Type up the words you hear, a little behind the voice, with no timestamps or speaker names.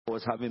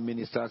was having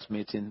ministers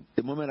meeting.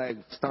 The moment I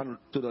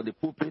stood on the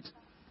pulpit,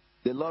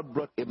 the Lord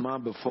brought a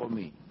man before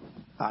me,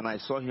 and I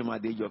saw him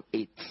at the age of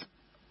 8.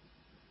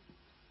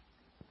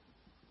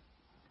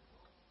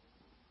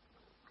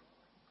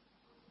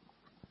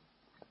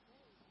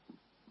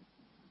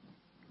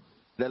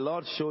 The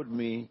Lord showed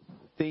me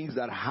things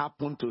that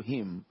happened to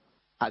him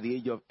at the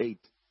age of 8.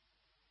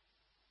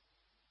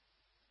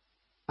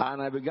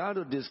 And I began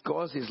to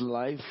discuss his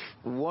life,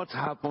 what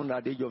happened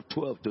at the age of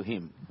 12 to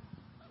him,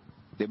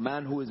 the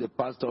man who is the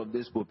pastor of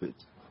this pulpit.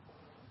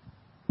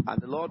 And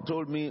the Lord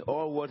told me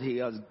all what he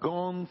has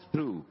gone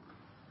through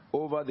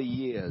over the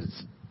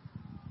years.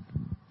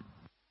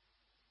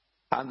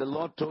 And the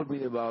Lord told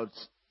me about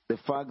the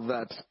fact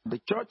that the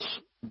church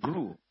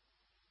grew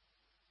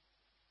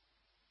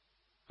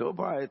to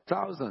over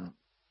 1,000.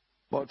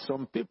 But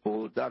some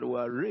people that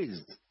were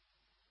raised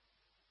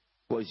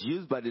was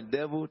used by the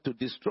devil to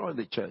destroy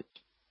the church.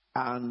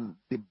 And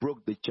they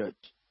broke the church.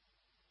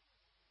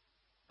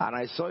 And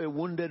I saw a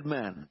wounded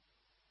man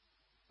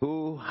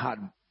who had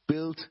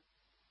built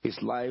his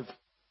life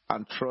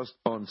and trust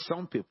on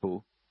some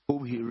people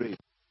whom he raised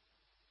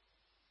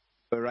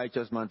a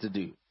righteous man to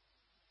do.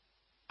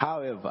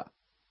 However,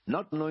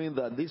 not knowing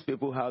that these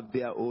people have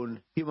their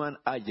own human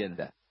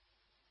agenda.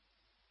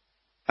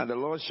 And the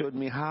Lord showed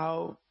me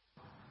how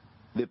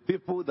the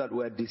people that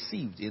were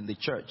deceived in the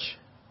church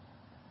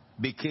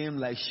became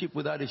like sheep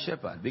without a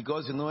shepherd.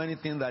 Because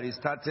anything that is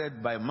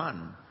started by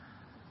man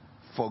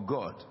for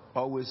God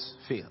always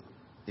fail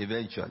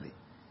eventually.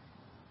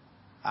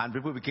 And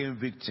people became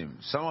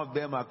victims. Some of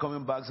them are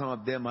coming back, some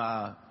of them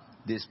are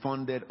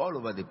despondent all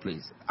over the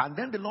place. And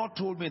then the Lord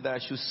told me that I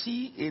should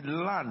see a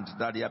land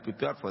that He had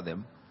prepared for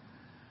them.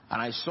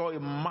 And I saw a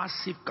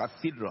massive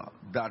cathedral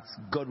that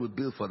God would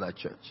build for that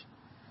church.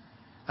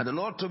 And the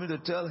Lord told me to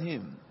tell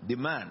him, the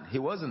man, he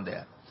wasn't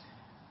there,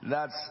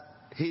 that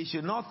he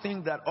should not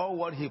think that all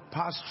what he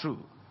passed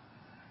through,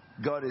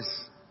 God is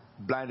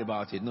blind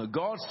about it. No,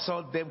 God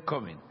saw them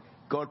coming.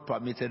 God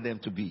permitted them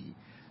to be.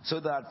 So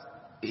that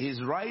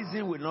his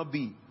rising will not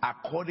be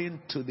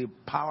according to the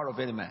power of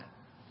any man.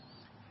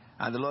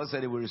 And the Lord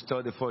said He will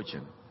restore the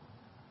fortune.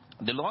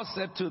 The Lord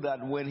said too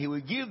that when He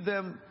will give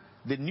them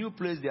the new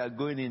place they are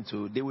going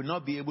into, they will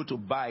not be able to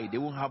buy. They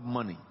won't have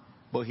money.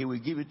 But He will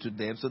give it to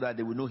them so that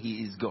they will know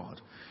He is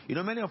God.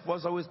 Many of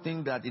us always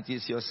think that it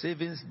is your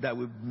savings that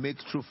will make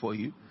true for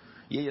you.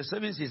 Yeah, your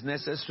savings is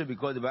necessary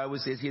because the Bible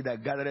says, He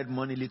that gathered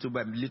money little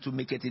by little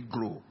maketh it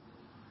grow.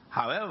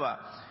 However,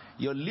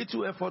 your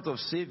little effort of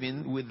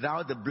saving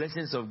without the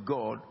blessings of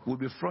God will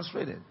be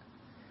frustrated.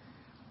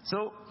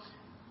 So,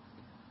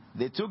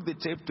 they took the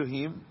tape to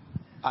him,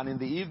 and in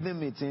the evening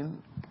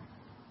meeting,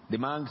 the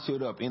man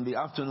showed up. In the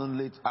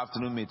late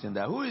afternoon meeting,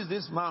 that who is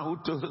this man who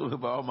told me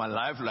about my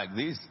life like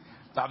this?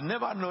 I've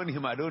never known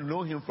him. I don't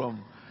know him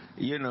from,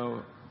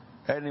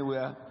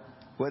 anywhere,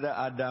 whether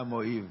Adam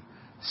or Eve.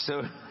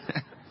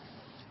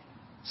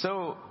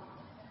 So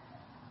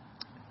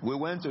we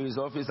went to his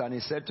office and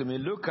he said to me,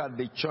 look at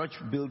the church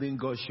building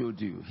God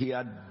showed you. He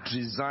had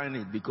designed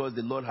it because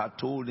the Lord had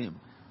told him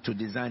to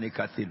design a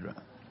cathedral.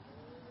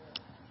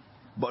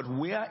 But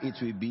where it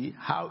will be,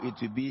 how it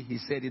will be, he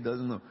said he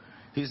doesn't know.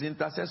 His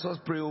intercessors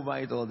pray over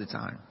it all the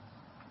time.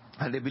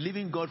 And they believe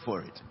in God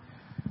for it.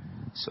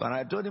 And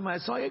I told him, I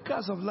saw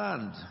acres of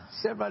land,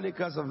 several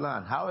acres of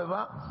land.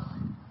 However,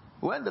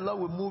 when the Lord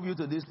will move you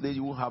to this place,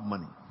 you won't have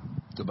money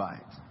to buy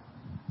it.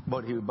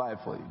 But He will buy it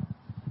for you.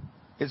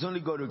 It's only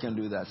God who can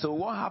do that. So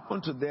what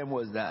happened to them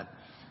was that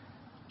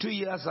 2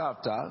 years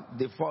after,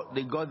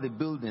 they got the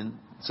building.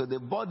 So they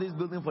bought this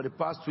building for the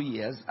past 3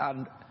 years.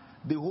 And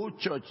the whole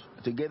church,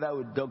 together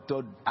with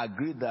Doctor,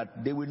 agreed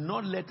that they will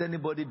not let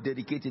anybody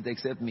dedicate it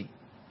except me.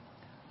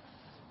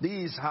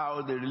 This is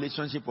how the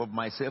relationship of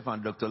myself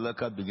and Dr.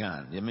 Lockhart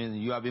began.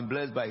 You have been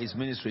blessed by his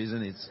ministry,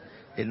 isn't it?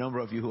 A number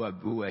of you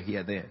who were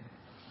here then.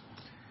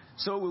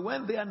 So we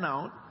went there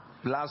now,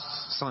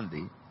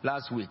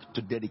 last week,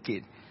 to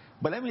dedicate.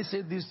 But let me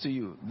say this to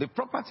you. The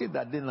property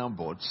that they now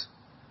bought,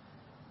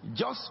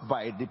 just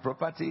by the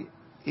property,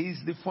 is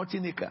the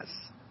 14 acres,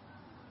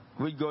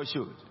 which God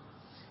showed.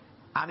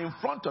 And in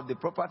front of the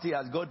property,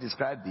 as God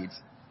described it,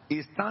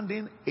 is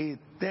standing a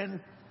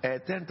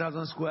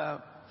 10,000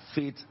 square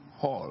feet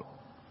hall,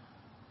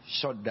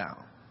 shut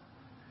down.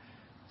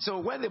 So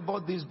when they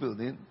bought this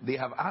building, they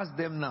have asked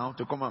them now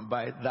to come and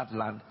buy that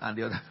land and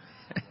the other.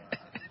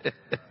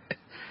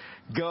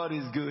 God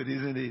is good,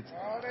 isn't it?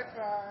 All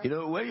the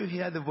time. When you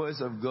hear the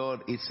voice of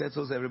God, it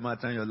settles every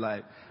matter in your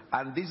life.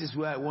 And this is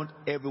where I want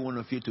every one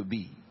of you to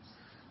be.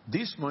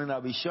 This morning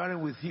I'll be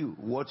sharing with you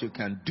what you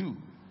can do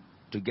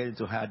to get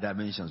into higher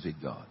dimensions with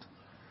God.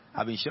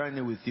 I've been sharing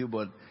it with you,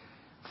 but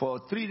for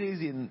 3 days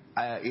in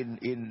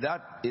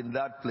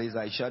that place,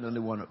 I shared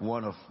only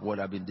one of what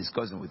I've been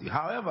discussing with you.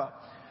 However,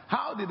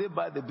 how did they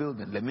buy the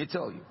building? Let me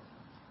tell you.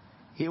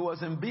 He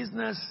was in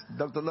business,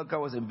 Dr.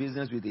 Lockhart was in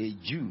business with a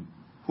Jew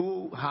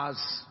who has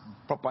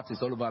properties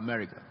all over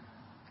America.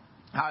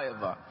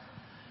 However,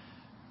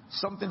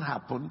 something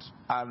happened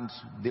and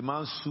the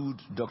man sued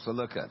Dr.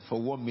 Lockhart for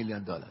 $1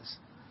 million,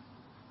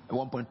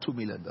 $1.2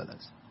 million.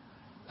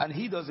 And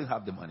he doesn't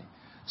have the money.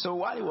 So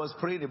while he was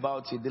praying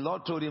about it, the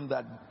Lord told him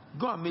that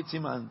go and meet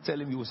him and tell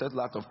him you will settle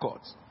out of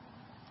court.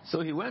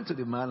 So he went to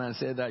the man and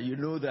said that you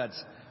know that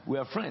we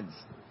are friends.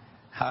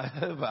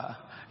 However,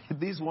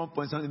 this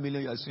 1.7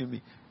 million you are suing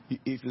me,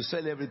 if you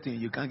sell everything,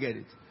 you can't get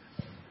it.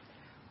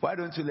 Why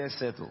don't you let's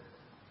settle?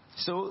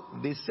 So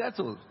they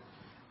settled.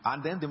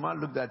 And then the man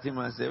looked at him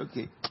and said,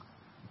 okay.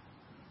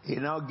 He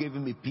now gave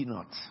him a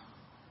peanut.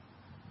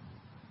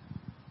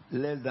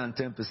 Less than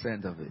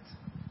 10% of it.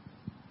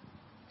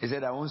 He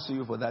said, I won't sue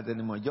you for that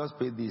anymore. Just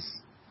pay this.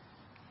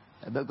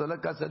 And Dr.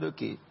 Leka said,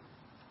 okay.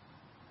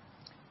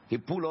 He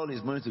pulled all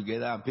his money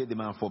together and paid the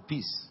man for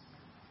peace.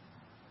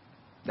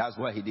 That's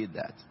why he did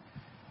that.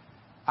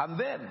 And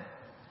then,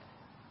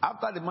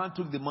 after the man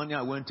took the money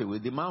and went away,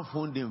 the man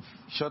phoned him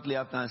shortly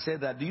after and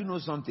said that, do you know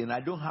something?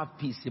 I don't have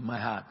peace in my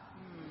heart.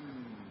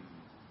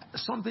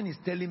 Something is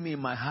telling me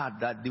in my heart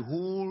that the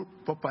whole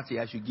property,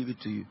 I should give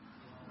it to you.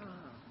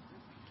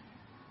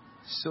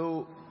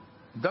 So,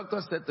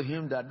 doctor said to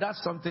him that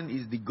something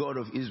is the God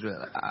of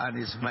Israel and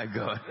it's my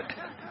God.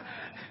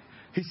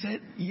 He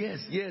said, yes.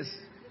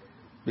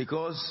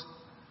 Because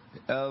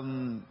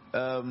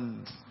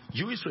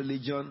Jewish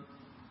religion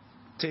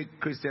take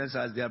Christians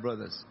as their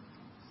brothers.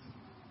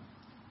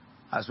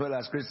 As well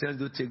as Christians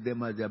do take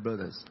them as their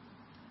brothers.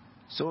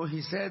 So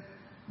he said,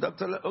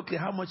 Doctor, okay,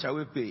 how much I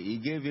will pay? He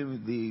gave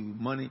him the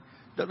money.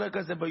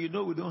 Doctor said, but you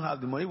know we don't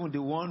have the money. Even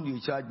the one you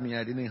charged me,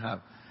 I didn't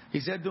have. He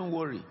said, don't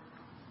worry.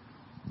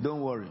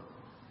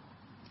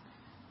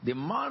 The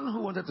man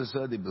who wanted to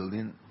sell the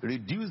building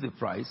reduced the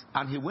price,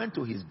 and he went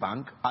to his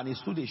bank and he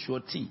stood a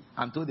surety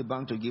and told the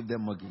bank to give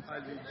them mortgage.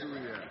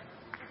 Hallelujah.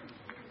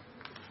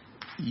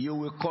 You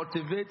will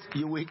cultivate,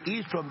 you will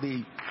eat from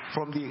the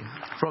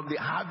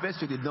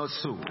harvest you did not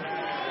sow.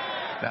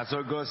 That's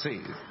what God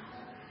says.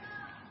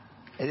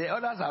 And the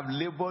others have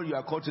labored, you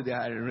are called to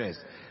their rest.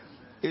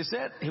 He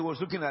said he was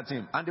looking at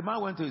him, and the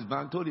man went to his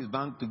bank, told his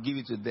bank to give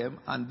it to them,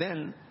 and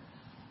then,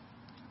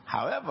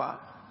 however,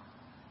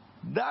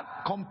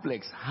 that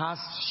complex has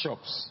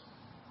shops,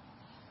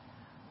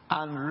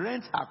 and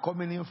rents are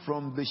coming in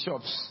from the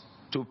shops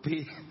to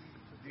pay.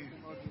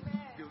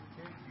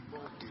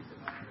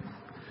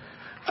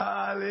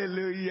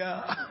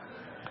 Hallelujah.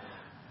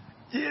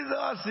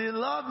 Jesus, he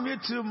loved me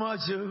too much,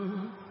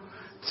 too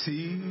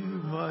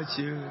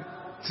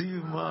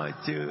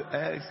much,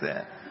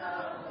 except.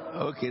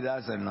 Okay,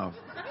 that's enough.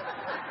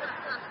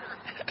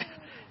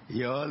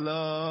 Your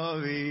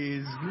love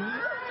is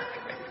good.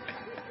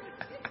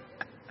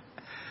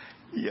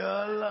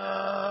 Your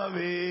love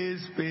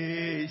is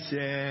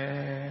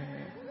patient.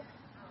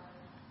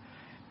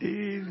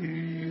 In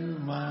you,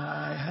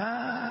 my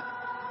heart.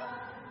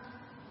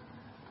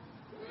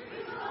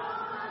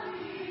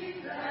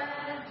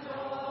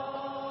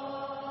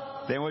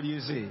 Then what do you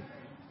say?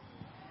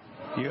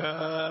 You're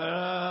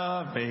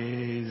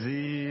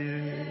amazing.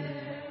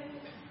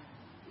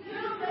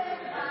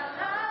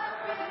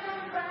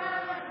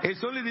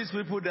 It's only these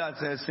people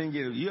that are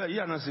singing. You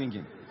are not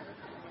singing.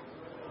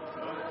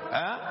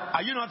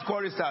 Are you not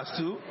choristers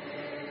too?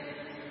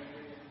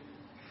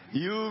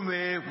 You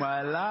make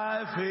my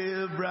life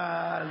feel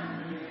bright.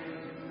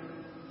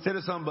 Say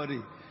to somebody,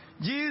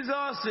 Jesus,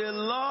 I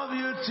love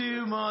you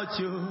too much,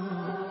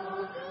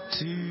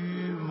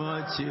 too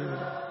much,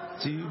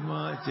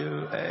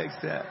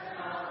 except.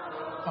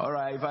 All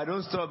right, if I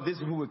don't stop, these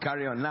people will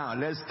carry on. Now,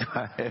 let's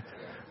start.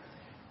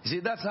 See,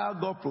 that's how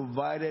God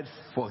provided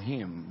for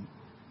them,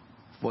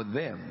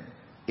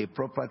 a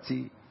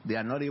property they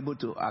are not able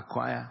to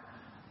acquire,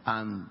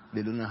 and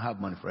they do not have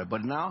money for it.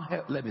 But now,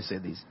 let me say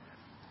this.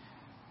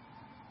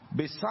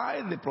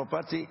 Beside the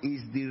property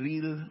is the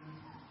real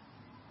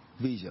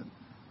vision.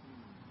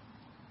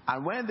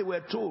 And when they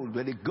were told,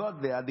 when they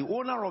got there, the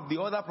owner of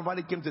the other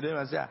property came to them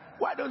and said,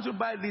 why don't you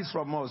buy this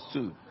from us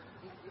too?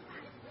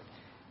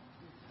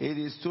 It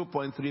is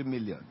 2.3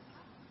 million.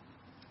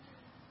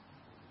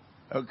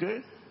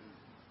 Okay?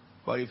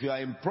 But if you are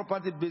in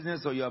property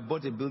business or you have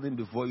bought a building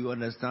before, you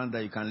understand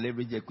that you can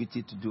leverage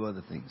equity to do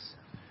other things.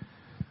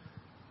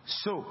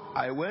 So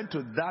I went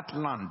to that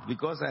land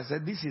because I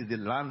said, this is the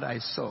land I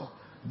saw.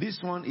 This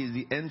one is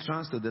the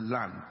entrance to the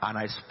land. And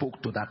I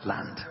spoke to that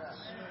land.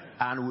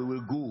 And we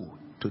will go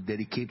to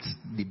dedicate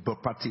the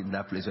property in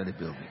that place where they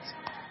build it.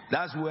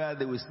 That's where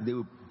they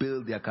will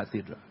build their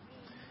cathedral.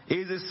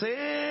 It's the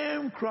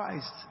same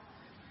Christ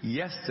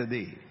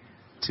yesterday,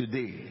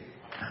 today,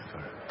 and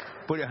forever.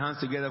 Put your hands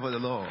together for the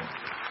Lord.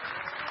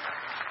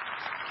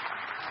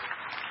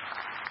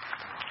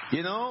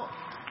 You know,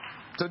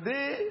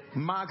 today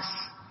marks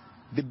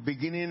the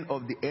beginning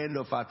of the end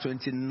of our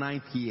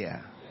 29th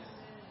year.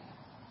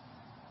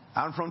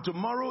 And from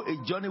tomorrow, a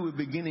journey will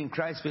begin in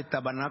Christ Faith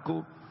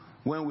Tabernacle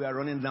when we are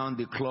running down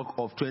the clock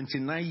of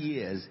 29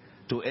 years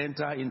to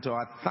enter into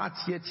our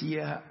 30th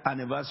year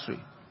anniversary.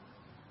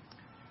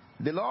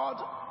 The Lord,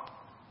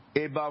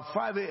 about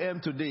 5 a.m.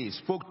 today,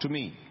 spoke to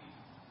me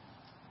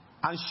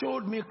and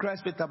showed me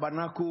Christ Faith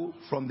Tabernacle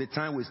from the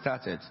time we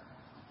started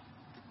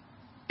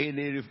in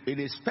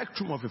a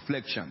spectrum of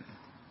reflection.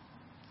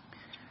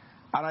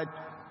 And I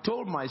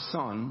told my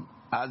son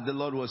as the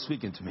Lord was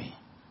speaking to me,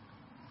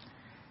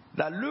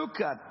 that look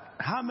at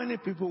how many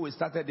people we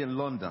started in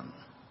London.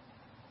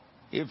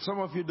 If some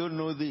of you don't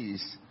know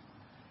this,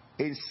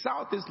 in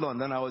Southeast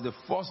London, I was the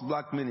first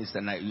black minister,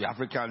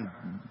 African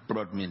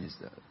broad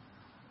minister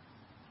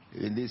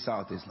in this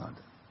Southeast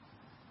London.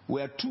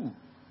 We are two.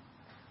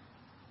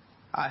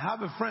 I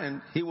have a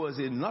friend, he was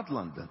in North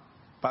London,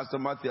 Pastor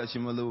Matthew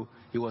Ashimolu.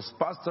 He was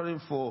pastoring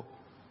for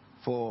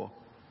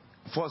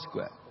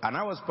Foursquare, and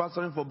I was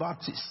pastoring for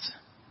Baptist.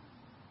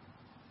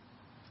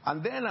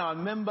 And then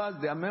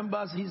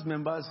his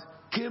members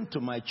came to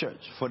my church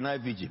for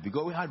night vigil,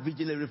 because we had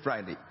vigil every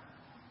Friday.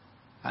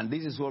 And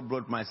this is what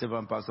brought myself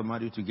and Pastor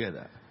Matthew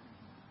together.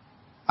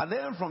 And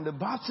then from the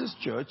Baptist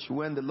church,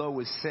 when the Lord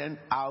will send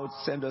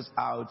us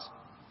out,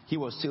 he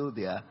was still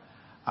there.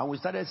 And we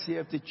started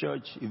CFT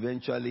Church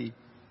eventually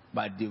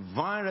by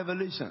divine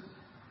revelation.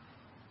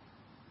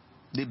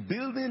 The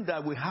building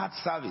that we had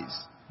service,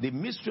 the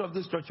mystery of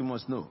this church you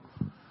must know.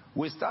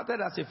 We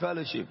started as a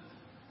fellowship.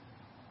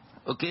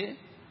 Okay?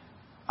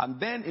 And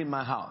then in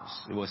my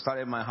house. It was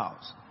started in my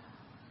house.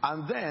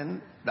 And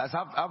then, I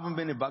haven't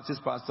been a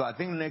Baptist pastor. I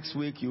think next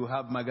week you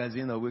have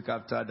magazine, or week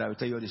after that I will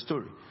tell you the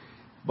story.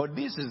 But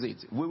this is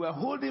it. We were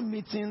holding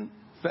meeting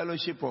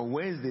fellowship on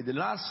Wednesday, the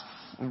last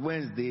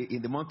Wednesday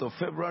in the month of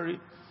February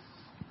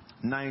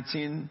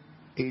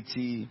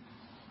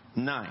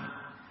 1989.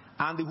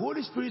 And the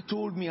Holy Spirit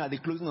told me at the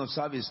closing of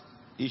service,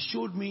 He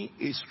showed me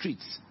a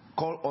street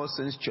called All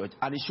Saints Church,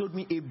 and He showed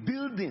me a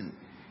building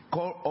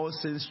called All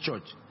Saints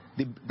Church.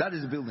 That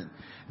is the building.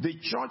 The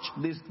church,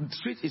 the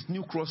street is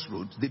New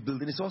Crossroads. The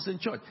building is All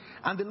Saints Church.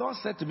 And the Lord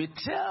said to me,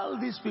 tell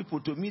these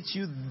people to meet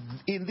you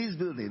in this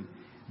building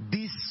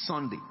this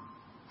Sunday.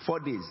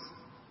 4 days.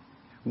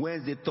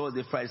 Wednesday,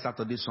 Thursday, Friday,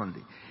 Saturday, Sunday.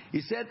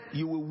 He said,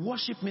 you will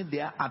worship me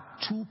there at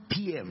 2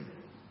 p.m.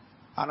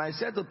 And I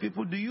said to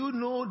people, do you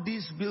know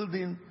this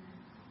building?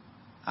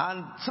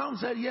 And some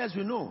said, yes,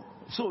 we know.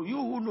 So you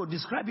who know,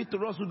 describe it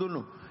to us who don't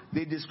know.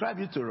 They described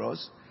it to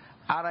us.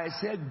 And I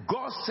said,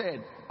 God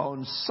said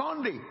on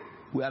Sunday,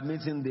 we are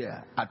meeting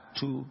there at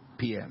 2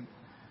 p.m.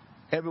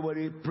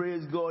 Everybody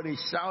praised God. They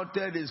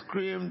shouted, they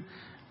screamed,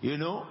 you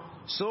know.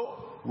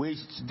 So they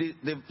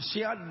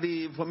shared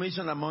the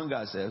information among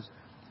ourselves.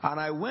 And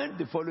I went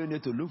the following day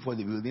to look for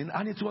the building.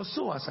 And it was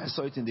so as I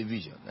saw it in the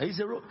vision.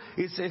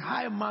 It's a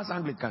high mass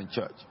Anglican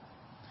church.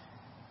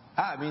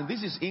 I mean,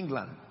 this is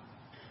England.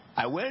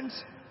 I went,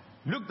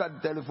 looked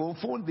at the telephone,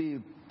 phoned the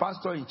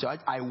pastor in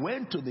charge. I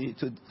went he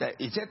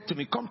said to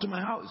me, come to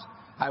my house.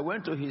 I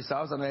went to his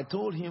house and I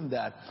told him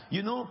that,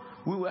 you know,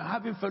 we were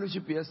having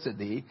fellowship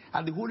yesterday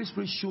and the Holy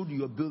Spirit showed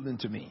your building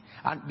to me.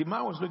 And the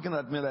man was looking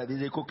at me like,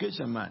 he's a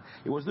Caucasian man.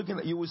 He was looking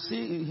at, you will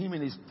see him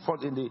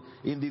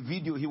in the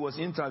video he was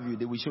interviewed.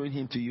 They were showing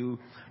him to you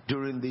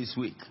during this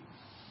week.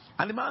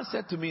 And the man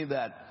said to me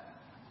that,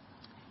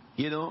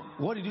 you know,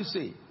 what did you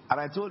say? And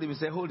I told him, he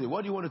said, hold it,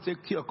 what do you want to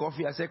take tea or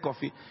coffee? I said,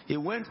 coffee. He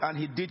went and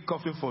he did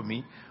coffee for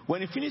me.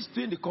 When he finished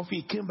doing the coffee,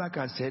 he came back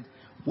and said,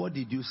 what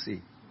did you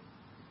say?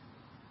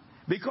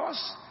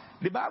 Because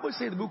the Bible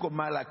says in the book of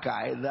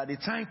Malachi that the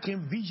time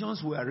came,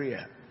 visions were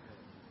rare.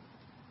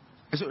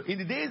 So in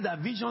the days that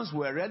visions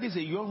were rare, this is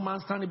a young man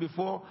standing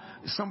before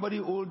somebody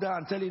older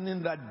and telling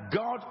him that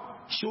God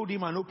showed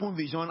him an open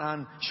vision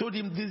and showed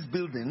him this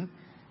building.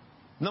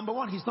 Number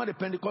one, he's not a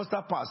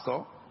Pentecostal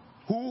pastor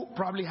who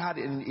probably had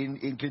an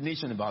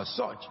inclination about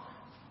such.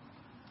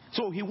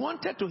 So he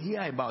wanted to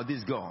hear about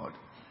this God,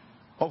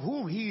 of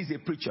whom he is a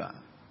preacher,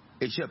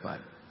 a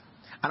shepherd.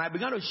 And I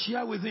began to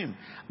share with him.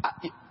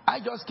 I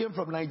just came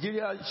from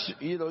Nigeria,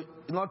 you know,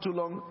 not too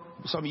long,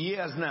 some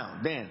years now,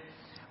 then.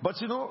 But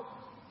you know,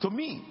 to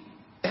me,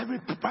 every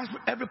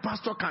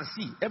pastor can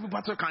see, every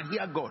pastor can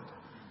hear God.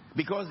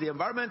 Because the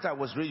environment I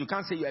was raised, you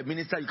can't say you're a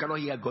minister, you cannot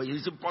hear God.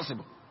 It's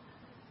impossible.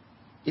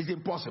 It's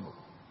impossible.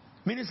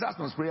 Ministers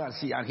must pray and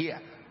see and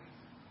hear.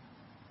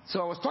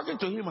 So I was talking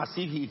to him as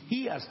if he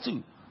hears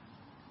too.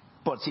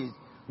 But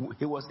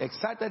he was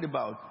excited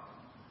about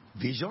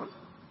vision.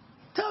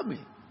 Tell me.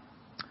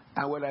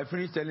 And when I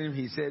finished telling him,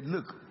 he said,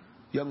 look,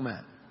 young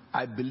man,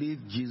 I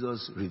believe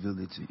Jesus revealed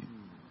it to you.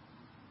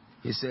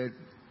 He said,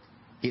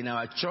 in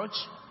our church,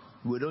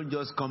 we don't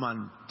just come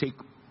and take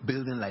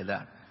building like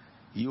that.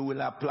 You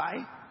will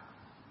apply,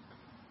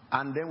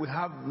 and then we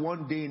have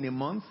one day in a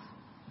month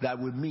that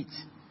we meet.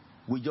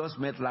 We just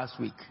met last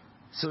week.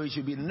 So it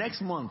should be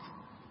next month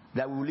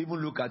that we will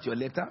even look at your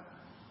letter.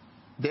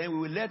 Then we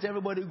will let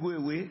everybody go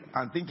away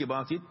and think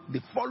about it. The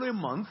following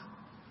month,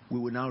 we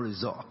will now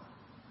resolve.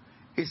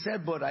 He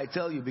said, but I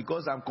tell you,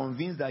 because I'm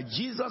convinced that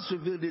Jesus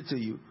revealed it to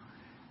you.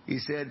 He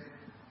said,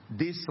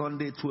 this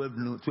Sunday, 2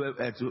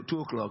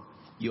 o'clock,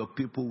 your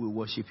people will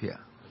worship here.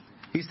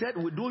 He said,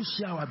 we don't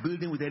share our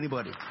building with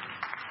anybody.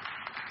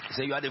 He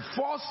said, you are the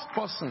first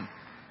person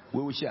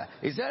we will share.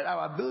 He said,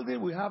 our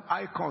building, we have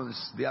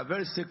icons. They are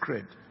very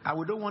sacred. And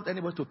we don't want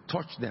anybody to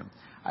touch them.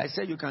 I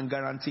said, you can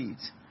guarantee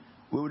it.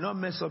 We will not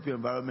mess up your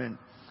environment.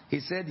 He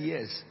said,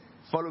 yes,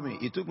 follow me.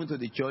 He took me to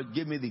the church,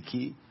 gave me the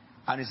key.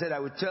 And he said, I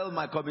will tell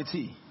my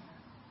committee.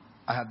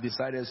 I have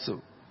decided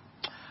so.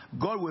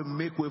 God will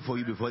make way for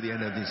you before the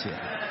end of this year.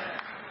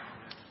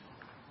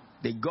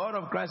 The God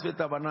of Christ Faith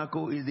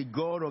Tabernacle is the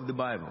God of the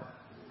Bible.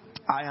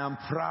 I am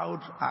proud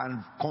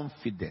and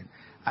confident.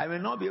 I may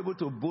not be able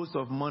to boast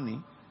of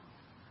money.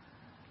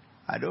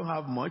 I don't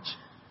have much.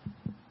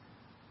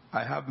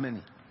 I have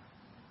many.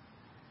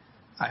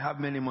 I have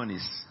many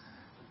monies.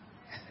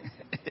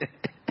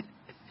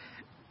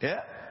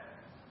 Yeah?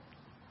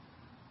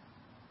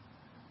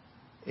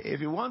 If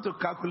you want to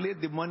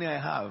calculate the money I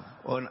have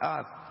on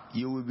earth,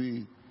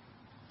 you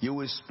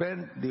will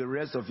spend the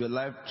rest of your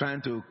life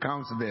trying to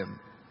count them.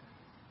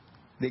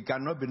 They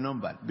cannot be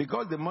numbered.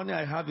 Because the money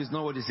I have is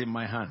not what is in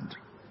my hand.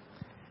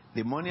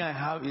 The money I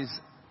have is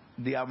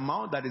the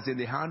amount that is in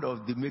the hand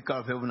of the maker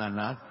of heaven and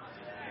earth,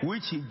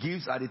 which he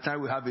gives at the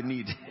time we have a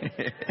need.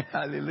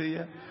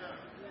 Hallelujah.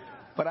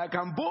 But I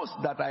can boast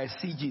that I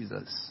see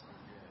Jesus.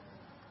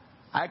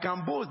 I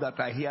can boast that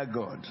I hear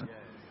God.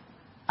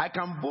 I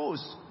can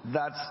boast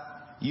that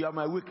you are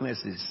my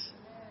weaknesses.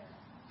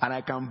 And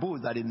I can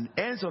boast that in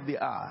the ends of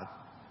the earth,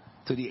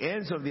 to the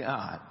ends of the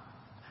earth,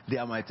 they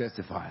are my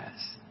testifiers.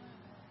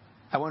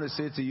 I want to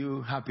say to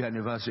you, happy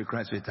anniversary,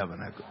 Christ Faith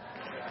Tabernacle.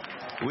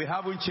 We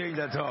haven't changed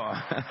at all.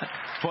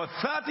 For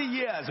 30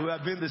 years, we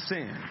have been the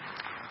same.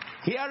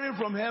 Hearing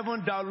from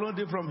heaven,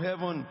 downloading from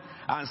heaven,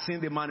 and seeing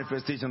the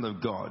manifestation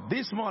of God.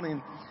 This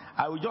morning,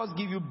 I will just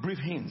give you brief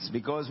hints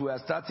because we are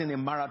starting a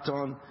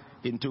marathon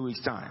in 2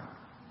 weeks' time.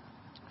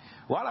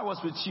 While I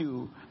was with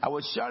you, I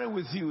was sharing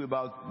with you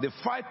about the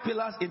 5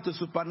 pillars into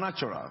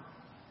supernatural.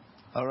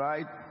 All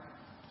right?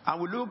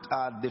 And we looked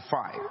at the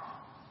 5,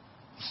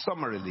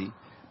 summarily.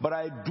 But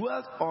I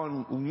dwelt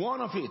on one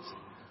of it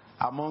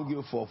among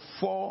you for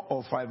 4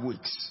 or 5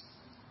 weeks.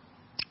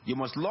 You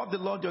must love the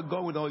Lord your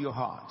God with all your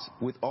heart,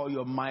 with all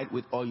your might,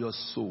 with all your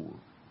soul.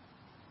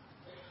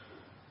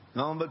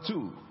 Number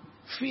 2,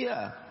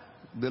 fear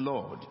the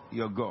Lord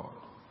your God.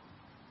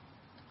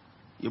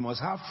 You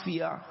must have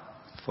fear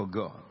for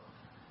God.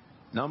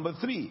 Number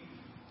 3,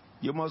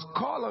 you must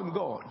call on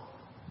God.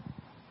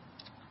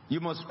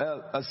 You must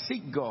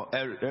seek God,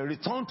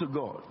 return to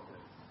God.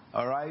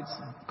 All right?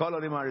 Call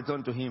on him and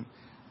return to him.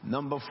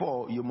 Number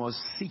 4, you must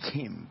seek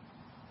him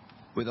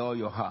with all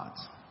your heart.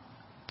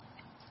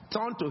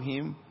 Turn to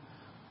him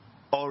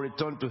or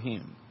return to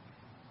him.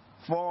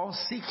 4,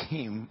 seek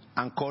him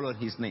and call on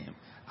his name.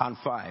 And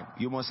 5,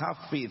 you must have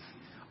faith,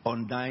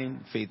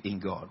 undying faith in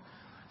God.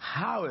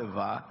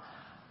 However,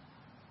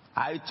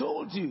 I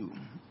told you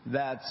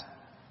that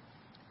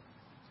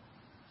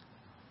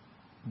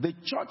the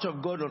Church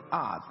of God on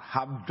earth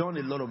have done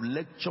a lot of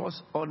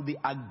lectures on the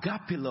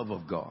agape love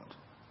of God.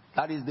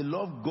 That is the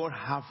love God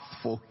has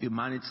for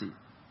humanity.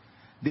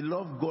 The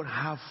love God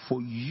has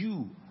for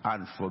you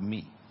and for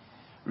me.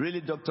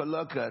 Really, Dr.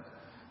 Lockhart,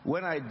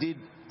 when I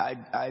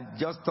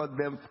just taught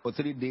them for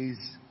 3 days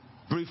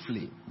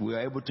briefly. We were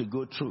able to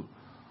go through.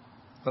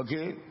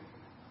 Okay?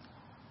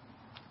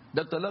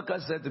 Dr.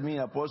 Lockhart said to me,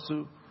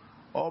 Apostle,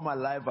 all my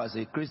life as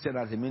a Christian,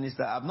 as a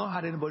minister, I've not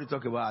had anybody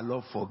talk about our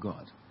love for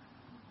God.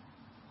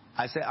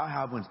 I said, I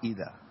haven't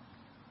either.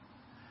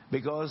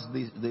 Because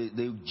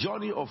the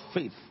journey of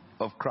faith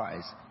of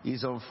Christ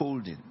is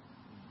unfolding.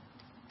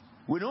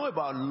 We know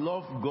about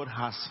love God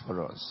has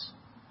for us.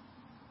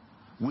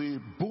 We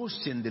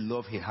boast in the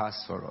love he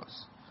has for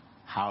us.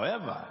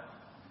 However,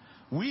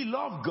 we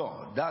love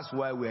God. That's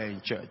why we're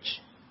in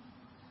church.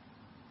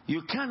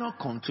 You cannot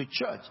come to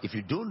church if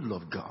you don't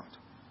love God.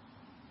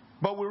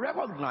 But we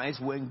recognize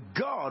when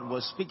God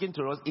was speaking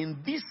to us in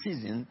this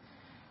season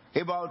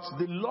about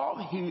the love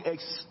he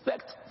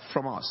expects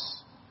from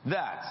us,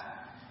 that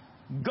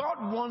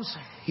God wants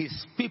his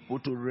people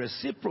to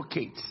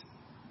reciprocate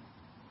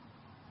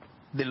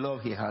the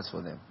love he has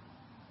for them.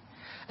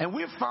 And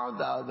we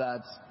found out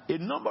that a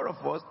number of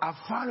us are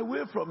far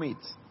away from it.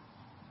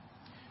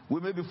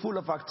 We may be full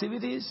of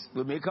activities,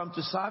 we may come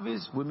to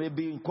service, we may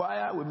be in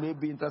choir, we may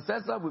be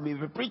intercessors, we may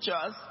be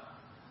preachers,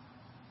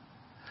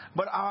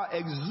 but our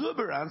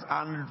exuberance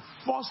and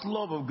first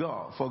love of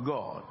God, for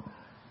God,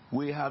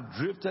 we have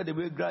drifted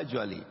away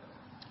gradually.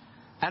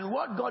 And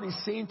what God is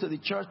saying to the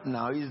church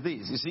now is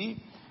this, you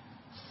see,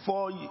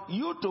 for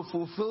you to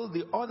fulfill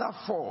the other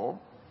 4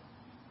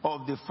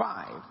 of the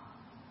 5,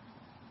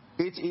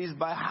 it is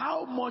by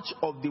how much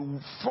of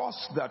the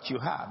first that you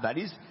have. That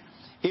is,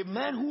 a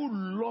man who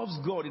loves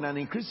God in an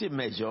increasing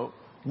measure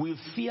will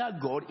fear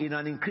God in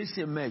an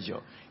increasing measure.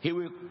 He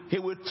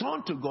will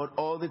turn to God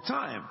all the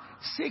time,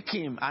 seek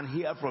him and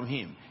hear from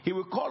him. He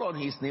will call on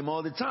his name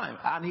all the time,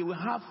 and he will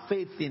have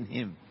faith in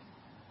him.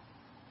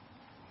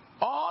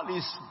 All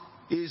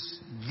is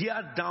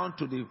geared down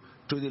to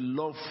the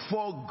love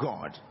for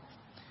God.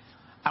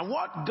 And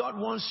what God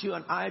wants you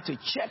and I to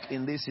check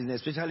in this,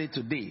 especially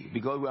today,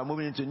 because we are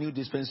moving into a new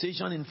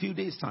dispensation in a few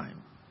days'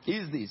 time,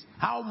 is this: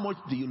 how much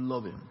do you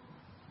love him?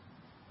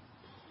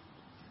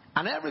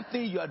 And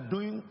everything you are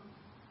doing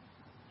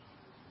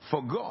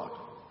for God,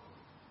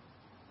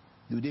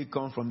 do they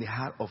come from the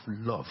heart of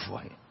love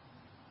for him?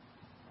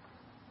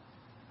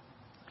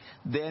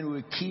 Then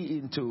we key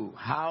into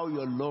how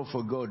your love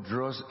for God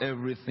draws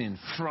everything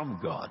from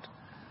God.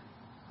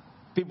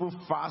 People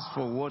fast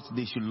for what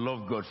they should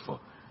love God for,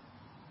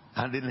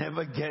 and they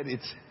never get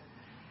it.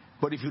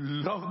 But if you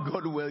love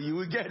God well, you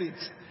will get it.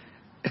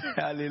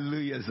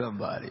 Hallelujah,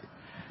 somebody.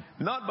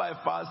 Not by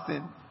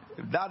fasting.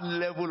 That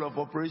level of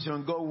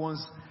operation, God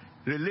wants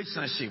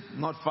relationship,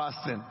 not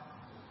fasting.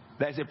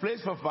 There's a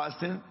place for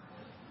fasting.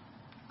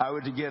 Are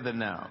we together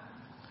now?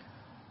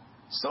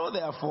 So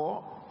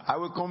therefore, I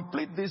will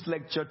complete this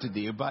lecture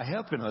today by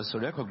helping us to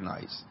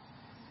recognize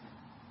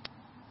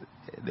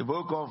the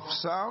book of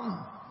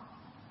Psalm.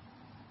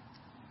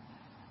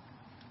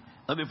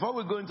 Now, before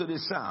we go into the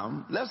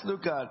Psalm, let's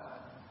look at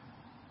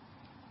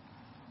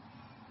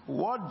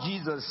what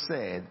Jesus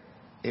said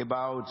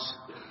about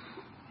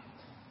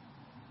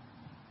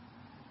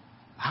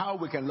how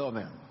we can love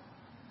Him.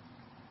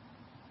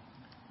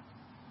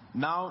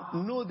 Now,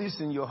 know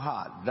this in your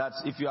heart, that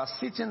if you are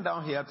sitting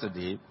down here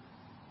today,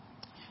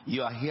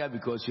 you are here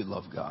because you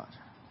love God.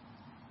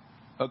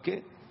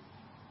 Okay?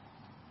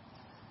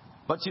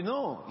 But you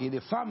know, in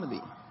a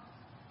family,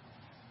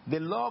 the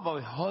love of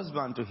a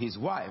husband to his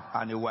wife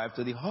and a wife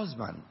to the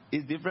husband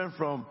is different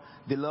from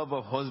the love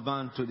of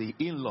husband to the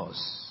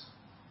in-laws.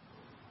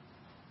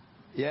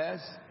 Yes?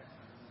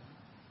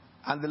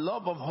 And the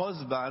love of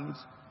husband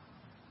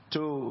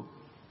to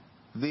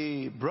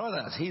the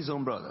brothers, his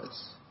own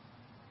brothers.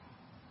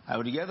 Are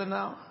we together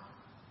now?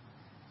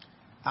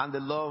 And the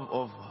love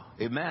of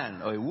a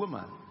man or a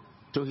woman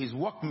to his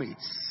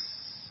workmates.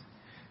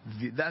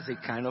 That's a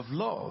kind of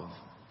love.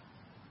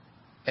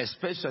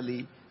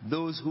 Especially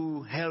those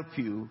who help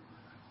you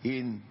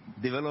in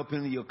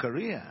developing your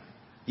career.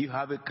 You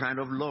have a kind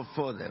of love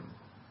for them.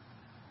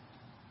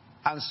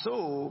 And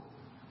so,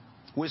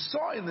 we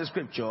saw in the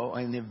scripture,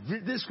 in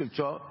this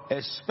scripture,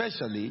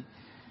 especially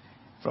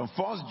from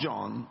 1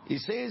 John,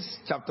 it says,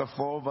 chapter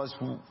 4,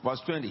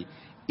 verse 20,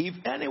 if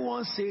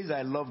anyone says,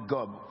 I love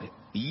God,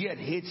 yet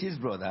hates his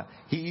brother,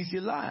 he is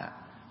a liar.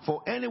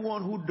 For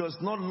anyone who does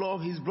not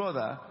love his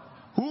brother,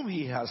 whom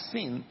he has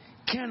seen,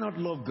 cannot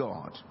love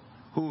God,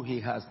 who he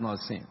has not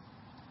seen.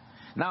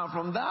 Now,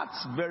 from that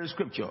very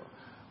scripture,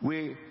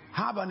 we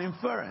have an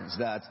inference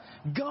that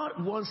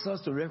God wants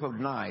us to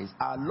recognize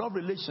our love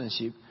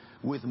relationship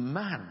with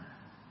man.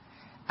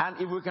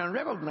 And if we can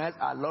recognize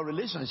our love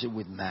relationship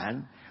with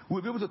man,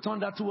 we'll be able to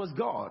turn that towards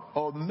God,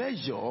 or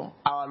measure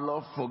our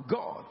love for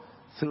God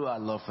through our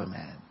love for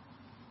man.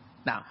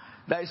 Now,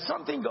 there is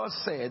something God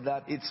said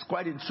that it's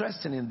quite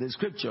interesting in the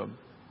scripture.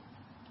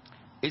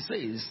 It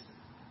says,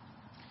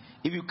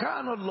 if you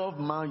cannot love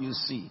man you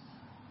see,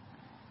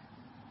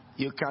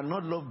 you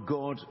cannot love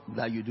God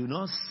that you do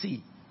not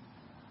see.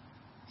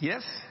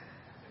 Yes?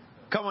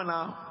 Come on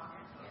now.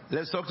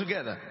 Let's talk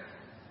together.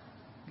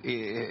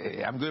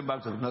 I'm going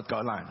back to North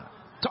Carolina.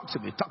 Talk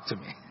to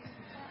me.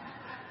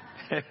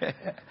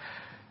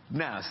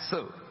 Now,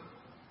 so,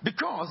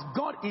 because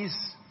God is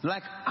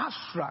like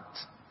abstract,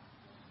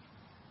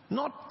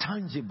 not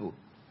tangible.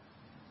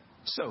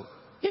 So,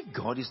 if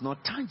God is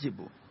not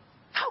tangible,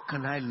 how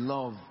can I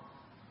love?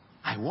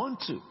 I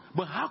want to,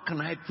 but how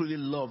can I truly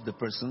love the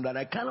person that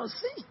I cannot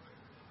see?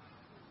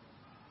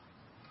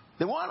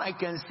 The one I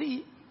can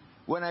see,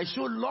 when I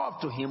show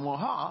love to him or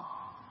her,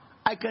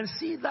 I can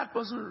see that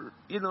person,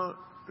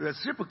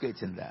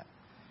 reciprocating that.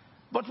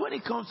 But when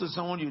it comes to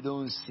someone you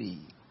don't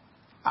see,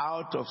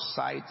 out of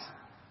sight,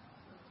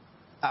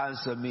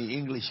 answer me,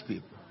 English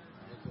people.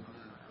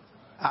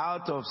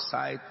 Out of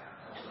sight,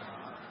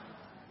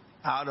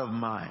 out of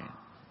mind.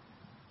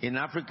 In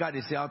Africa,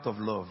 they say out of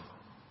love.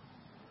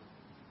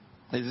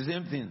 It's the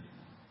same thing,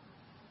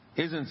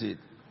 isn't it?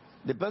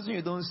 The person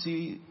you don't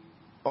see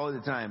all the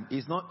time,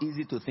 it's not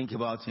easy to think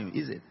about him,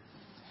 is it?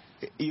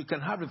 You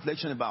can have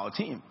reflection about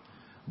him,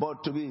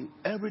 but to be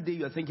every day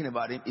you're thinking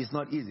about him, it's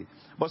not easy.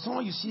 But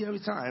someone you see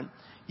every time,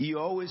 you're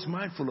always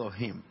mindful of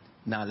him.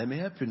 Now, let me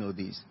help you know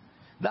this.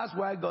 That's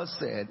why God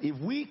said, if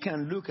we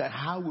can look at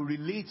how we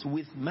relate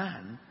with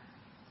man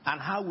and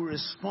how we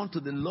respond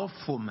to the love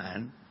for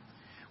man,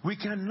 we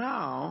can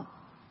now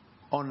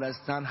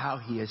understand how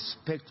he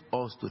expects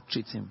us to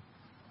treat him.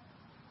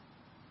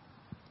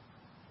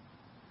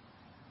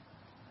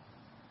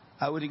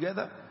 Are we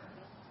together?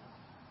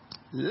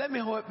 Let me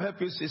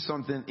help you see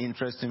something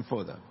interesting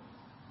further.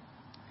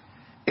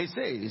 It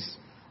says,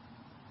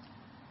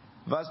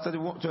 verse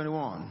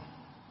 21,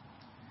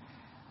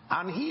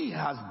 and he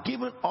has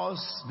given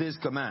us this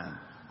command,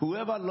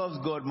 whoever loves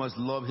God must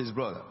love his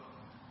brother.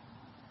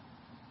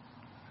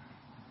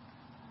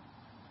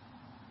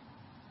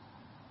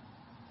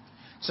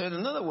 So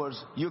in other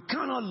words, you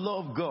cannot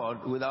love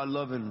God without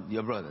loving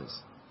your brothers.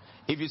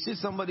 If you see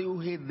somebody who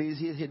hates this,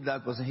 he hates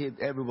that person, hates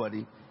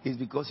everybody, it's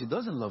because he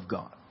doesn't love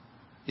God.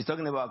 He's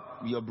talking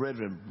about your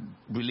brethren,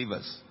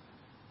 believers.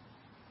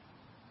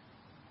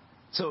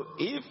 So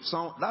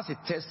that's a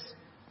test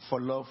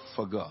for love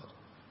for God.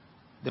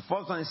 The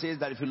first one says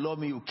that if you love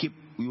me, you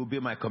will obey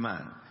my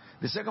command.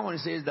 The second one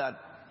says that,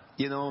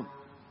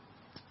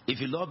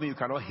 if you love me, you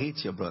cannot hate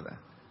your brother.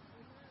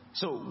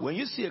 So when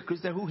you see a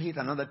Christian who hates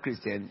another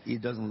Christian, he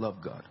doesn't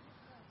love God.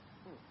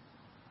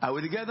 Are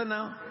we together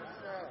now?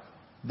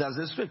 That's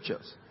the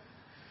scriptures.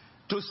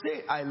 To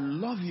say I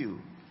love you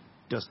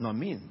does not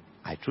mean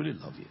I truly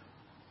love you.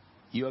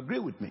 You agree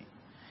with me?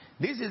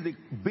 This is the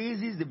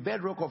basis, the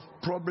bedrock of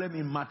problem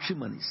in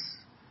matrimonies.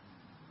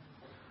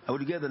 Are we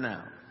together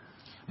now?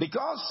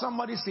 Because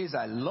somebody says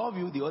I love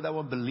you, the other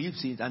one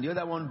believes it, and the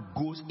other one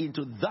goes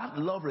into that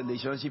love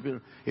relationship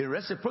in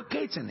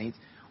reciprocating it,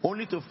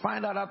 only to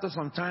find out after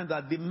some time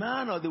that the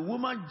man or the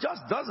woman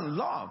just doesn't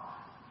love.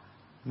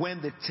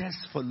 When the test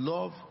for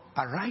love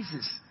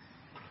arises,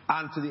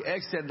 and to the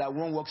extent that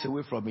one walks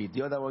away from it,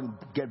 the other one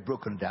get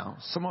broken down.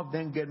 Some of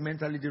them get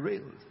mentally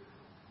derailed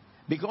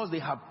because they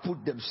have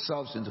put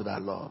themselves into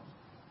that love.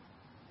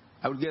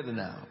 I will get it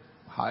now.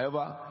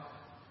 However,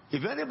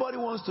 if anybody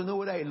wants to know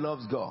whether he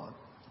loves God,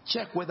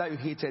 check whether you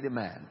hate any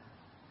man.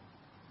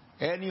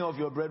 Any of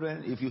your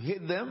brethren, if you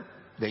hate them,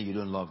 then you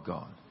don't love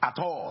God at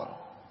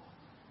all.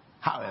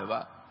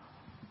 However,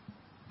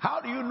 how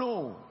do you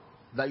know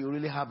that you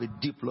really have a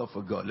deep love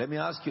for God? Let me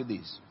ask you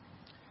this.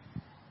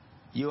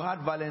 You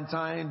had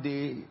Valentine's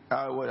Day,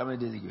 how many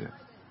days ago?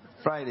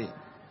 Friday.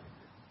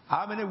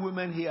 How many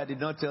women here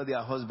did not tell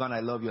their husband, I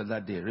love you on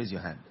that day? Raise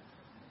your hand.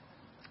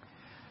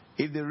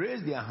 If they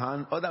raise their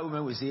hand, other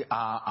women will say,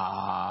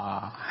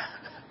 How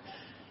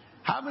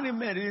many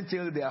men didn't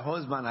tell their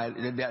husband,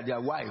 their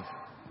wife?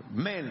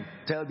 Men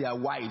tell their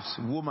wives,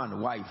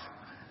 wife,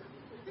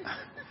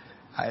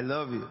 I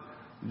love you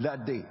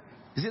that day.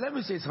 You see, let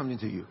me say something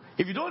to you.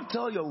 If you don't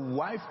tell your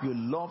wife you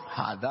love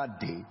her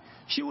that day,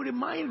 she will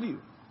remind you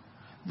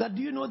that,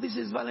 do you know this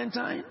is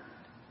Valentine?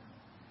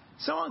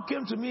 Someone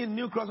came to me in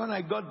New Cross when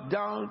I got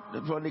down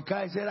from the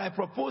car. He said, I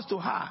proposed to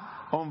her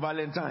on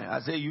Valentine.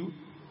 I said, you?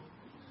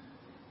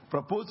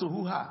 Proposed to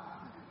who, her?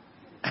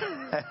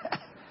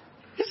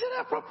 He said,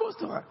 I proposed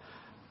to her.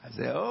 I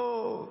said,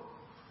 oh.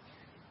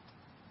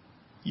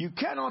 You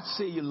cannot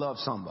say you love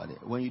somebody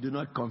when you do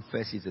not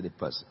confess it to the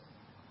person.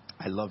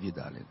 I love you,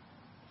 darling.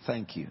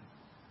 Thank you.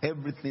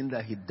 Everything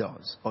that he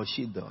does or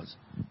she does,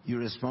 you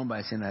respond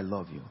by saying, I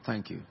love you.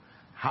 Thank you.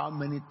 How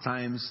many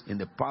times in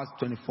the past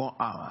 24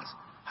 hours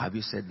have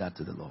you said that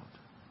to the Lord?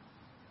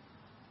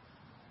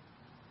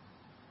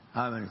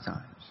 How many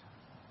times?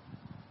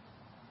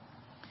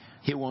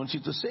 He wants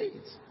you to say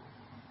it.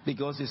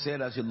 Because he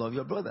said, as you love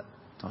your brother,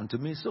 turn to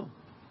me so.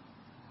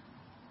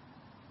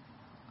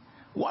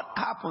 What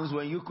happens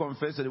when you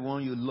confess to the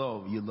one you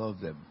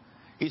love them?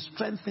 It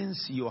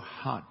strengthens your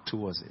heart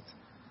towards it.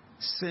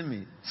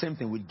 Same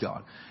thing with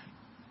God.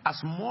 As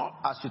more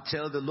as you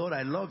tell the Lord,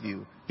 I love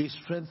you, it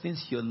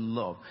strengthens your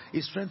love.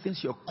 It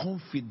strengthens your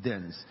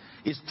confidence.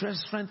 It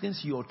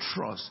strengthens your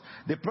trust.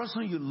 The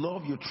person you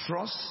love, you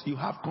trust, you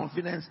have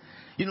confidence.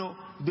 You know,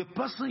 the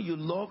person you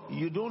love,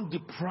 you don't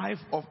deprive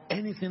of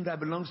anything that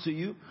belongs to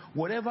you.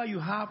 Whatever you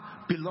have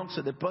belongs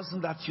to the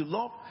person that you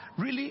love.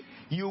 Really,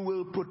 you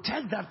will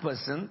protect that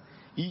person.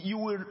 You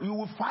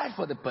will fight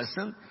for the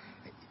person.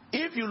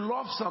 If you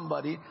love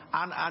somebody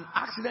and an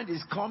accident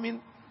is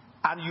coming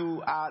and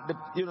you are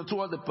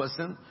towards the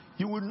person,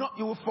 you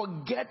will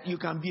forget you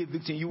can be a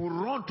victim. You will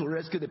run to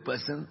rescue the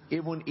person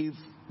even if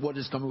what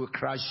is coming will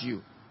crash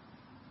you.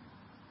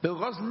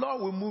 Because love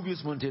will move you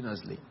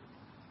spontaneously.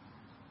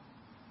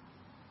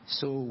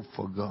 So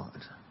for God,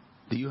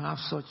 do you have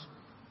such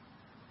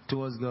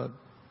towards God?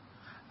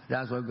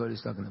 That's what God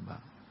is talking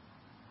about.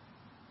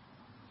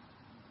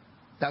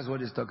 That's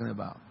what he's talking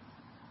about.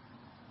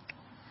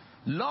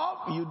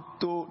 Love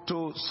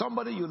to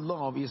somebody you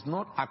love is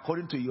not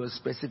according to your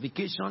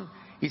specification.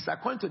 It's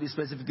according to the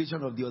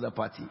specification of the other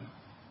party.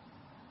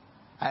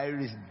 I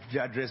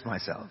address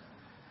myself.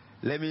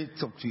 Let me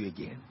talk to you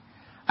again.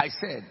 I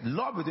said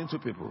love between two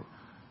people.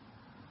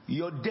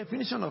 Your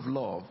definition of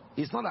love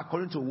is not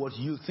according to what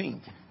you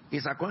think.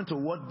 It's according to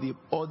what the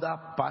other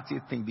party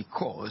thinks,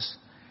 because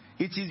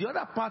it is the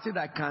other party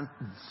that can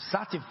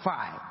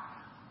certify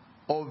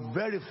or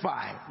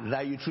verify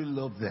that you truly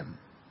love them.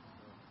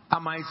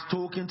 Am I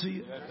talking to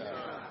you?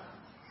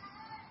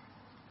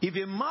 If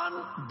a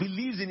man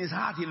believes in his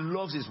heart he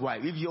loves his wife,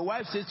 if your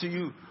wife says to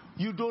you,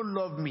 you don't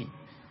love me,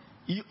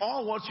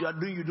 all what you are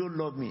doing, you don't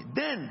love me,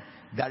 then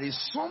there is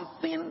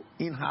something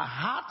in her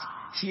heart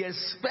she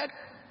expects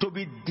to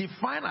be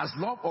defined as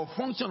love or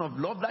function of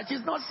love that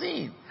she's not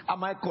seeing.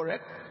 Am I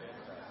correct?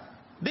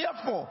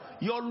 Therefore,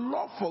 your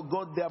love for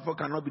God therefore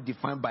cannot be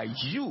defined by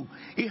you.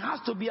 It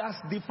has to be as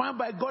defined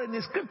by God in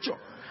the scripture.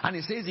 And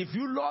it says, if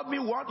you love me,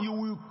 what? You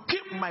will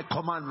keep my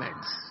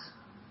commandments.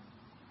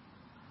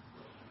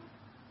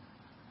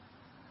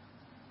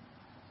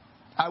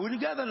 Are we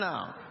together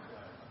now?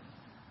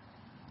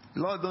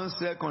 Lord, don't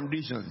set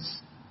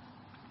conditions.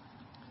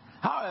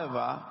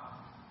 However,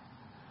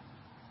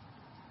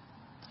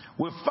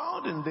 we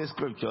found in the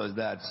scriptures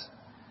that,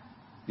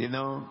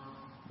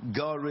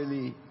 God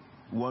really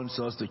wants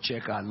us to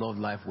check our love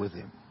life with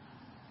him.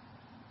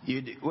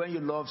 When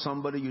you love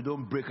somebody, you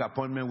don't break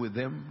appointment with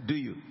them, do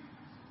you?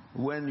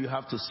 When you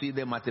have to see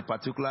them at a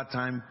particular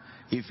time,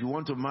 if you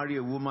want to marry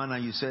a woman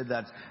and you said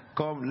that,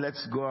 come,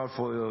 let's go out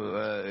for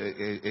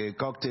a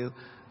cocktail,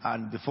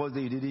 and the first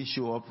day you didn't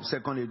show up,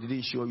 second day you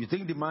didn't show up, you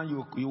think the man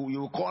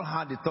you call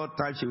her the third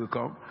time she will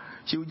come?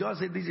 She will just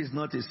say, this is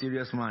not a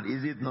serious man.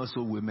 Is it not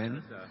so,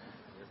 women? Yes,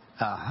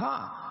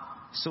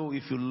 Aha. So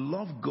if you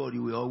love God,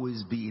 you will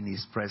always be in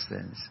His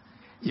presence.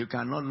 You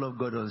cannot love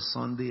God on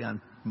Sunday and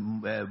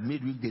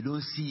midweek they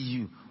don't see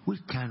you. What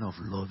kind of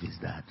love is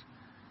that?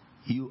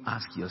 You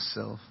ask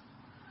yourself.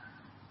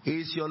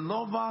 Is your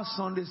lover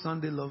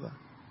Sunday lover?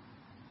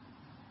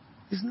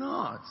 It's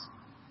not.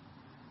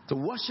 To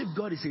worship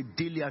God is a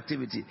daily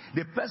activity.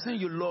 The person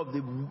you love,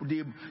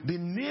 the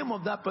name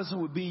of that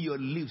person will be in your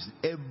lips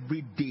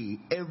every day,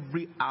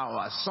 every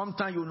hour.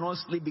 Sometimes you will not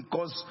sleep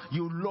because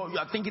you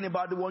are thinking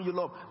about the one you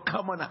love.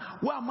 Come on now.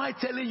 Why am I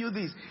telling you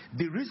this?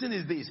 The reason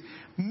is this.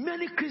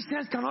 Many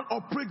Christians cannot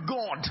operate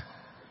God.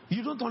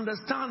 You don't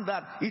understand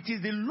that it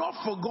is the love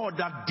for God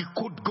that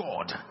decodes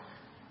God.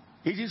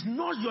 It is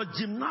not your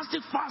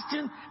gymnastic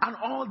fasting and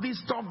all this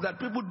stuff that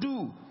people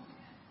do.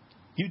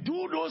 You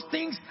do those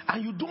things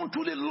and you don't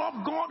truly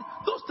love God,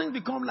 those things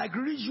become like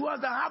rituals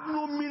that have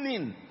no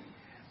meaning.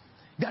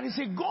 There is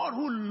a God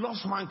who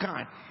loves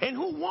mankind and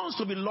who wants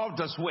to be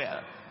loved as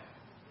well.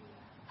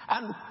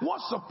 And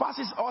what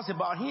surpasses us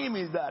about Him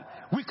is that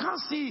we can't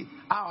see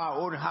our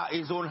own heart,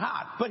 His own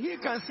heart, but He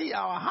can see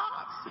our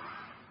hearts.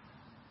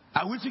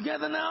 Are we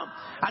together now?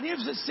 And if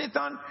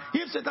Satan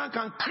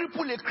can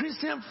cripple a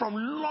Christian from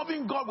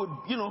loving God with,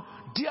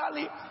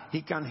 dearly,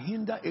 he can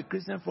hinder a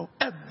Christian from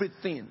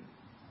everything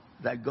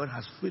that God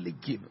has freely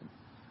given.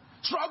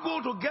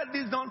 Struggle to get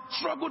this done,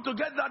 struggle to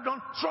get that done,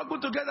 struggle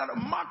to get that.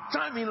 Mark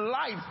time in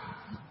life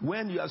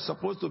when you are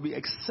supposed to be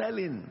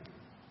excelling.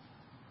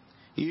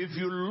 If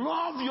you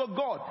love your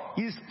God,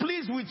 He's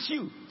pleased with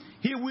you.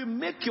 He will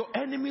make your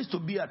enemies to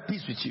be at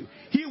peace with you.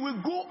 He will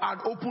go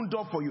and open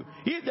door for you.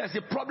 If there's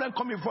a problem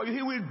coming for you,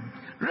 He will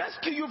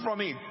rescue you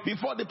from it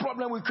before the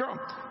problem will come.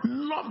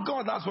 Love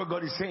God, that's what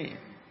God is saying.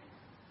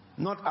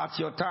 Not at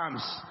your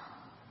terms.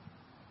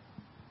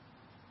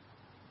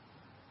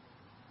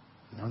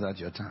 Not at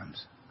your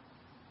terms.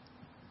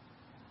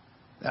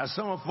 There are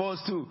some of us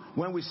too,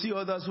 when we see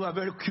others who are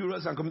very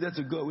curious and committed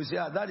to God, we say,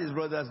 that is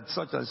brother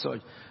such and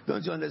such.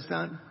 Don't you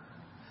understand?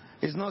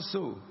 It's not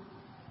so.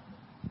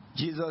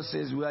 Jesus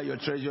says, where your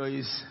treasure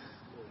is,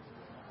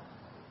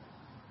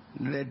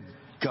 let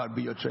God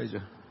be your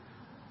treasure.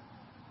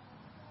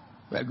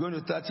 We're going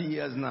to 30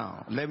 years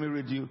now. Let me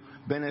read you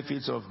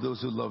benefits of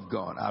those who love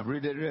God. I've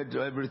read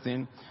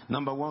everything.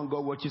 Number one,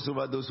 God watches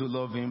over those who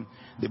love Him.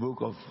 The book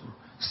of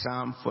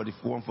Psalm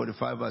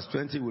 145 verse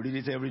 20. We read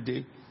it every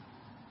day.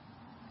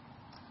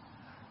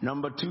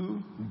 Number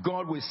two,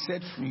 God will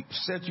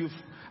set you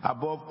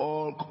above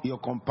all your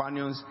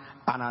companions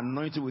and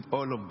anoint you with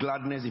oil of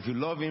gladness if you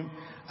love Him.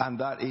 And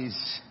that is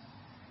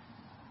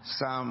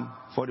Psalm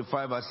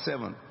 45 verse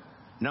 7.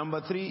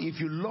 Number three, if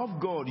you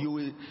love God,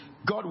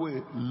 God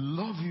will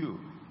love you.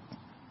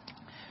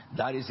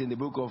 That is in the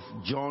book of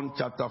John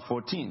chapter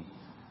 14,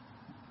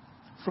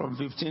 from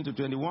 15 to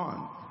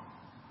 21.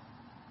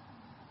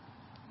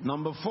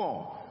 Number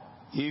four,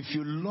 if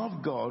you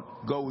love God,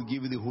 God will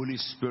give you the Holy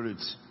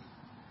Spirit.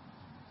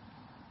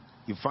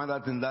 You find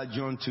that in that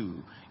John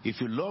 2.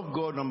 If you love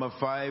God, number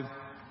five,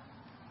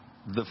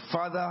 the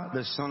Father,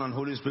 the Son, and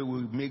Holy Spirit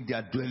will make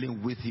their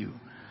dwelling with you.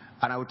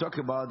 And I will talk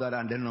about that.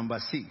 And then number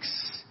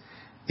 6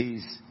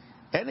 is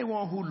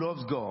anyone who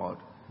loves God,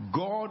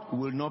 God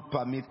will not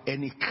permit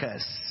any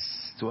curse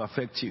to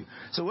affect you.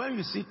 So when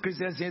you see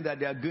Christians saying that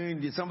they are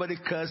going, did somebody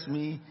curse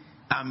me?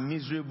 I'm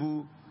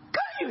miserable.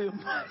 Can you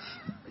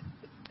imagine?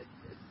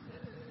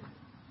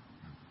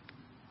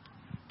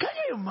 Can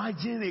you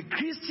imagine a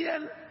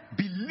Christian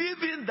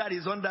believing that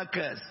he's under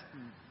curse?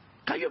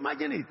 Can you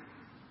imagine it?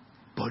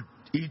 But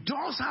it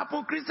does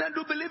happen. Christians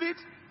do believe it.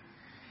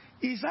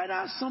 It's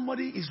either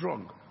somebody is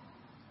wrong.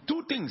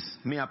 Two things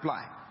may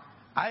apply.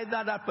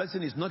 Either that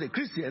person is not a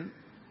Christian,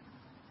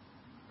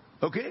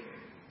 okay,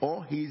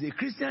 or he is a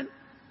Christian,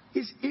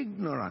 he's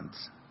ignorant.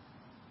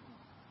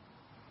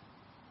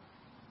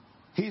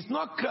 He's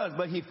not cursed,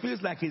 but he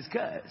feels like he's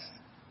cursed.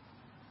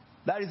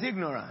 That is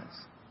ignorance.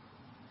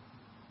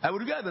 Are we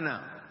together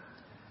now?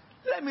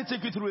 Let me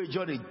take you through a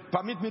journey.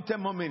 Permit me 10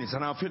 more minutes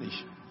and I'll finish.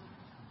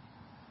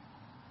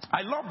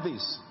 I love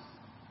this.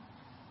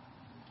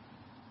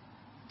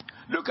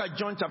 Look at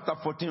John chapter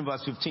 14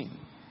 verse 15.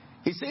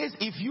 It says,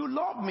 if you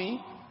love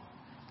me,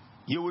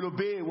 you will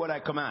obey what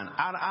I command.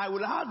 And I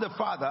will ask the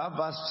Father,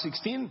 verse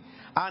 16,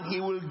 and He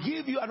will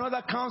give you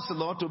another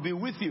counselor to be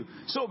with you.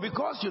 So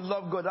because you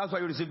love God, that's why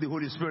you receive the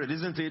Holy Spirit,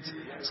 isn't it?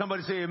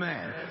 Somebody say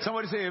amen.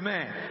 Somebody say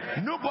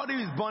amen. Nobody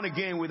is born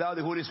again without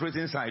the Holy Spirit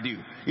inside you.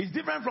 It's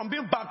different from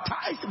being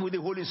baptized with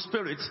the Holy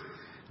Spirit.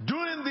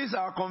 During this,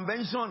 our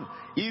convention,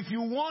 if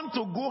you want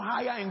to go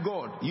higher in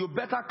God, you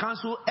better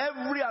cancel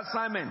every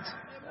assignment.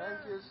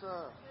 Thank you,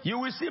 sir. You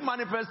will see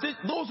manifestation.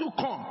 Those who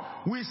come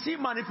will see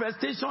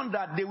manifestation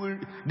that they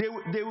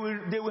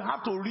will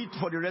have to read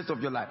for the rest of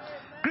your life.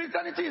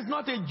 Christianity is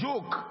not a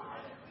joke,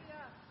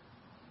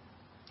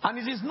 and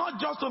it is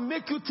not just to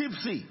make you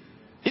tipsy.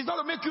 It's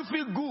not to make you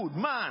feel good,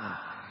 man.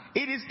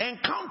 It is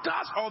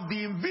encounters of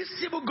the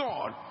invisible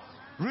God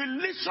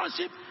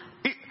Relationship,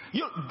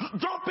 you're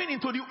jumping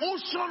into the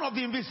ocean of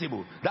the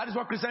invisible. That is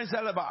what Christianity is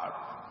all about.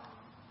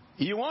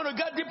 You want to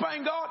get deeper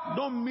in God?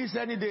 Don't miss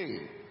any day.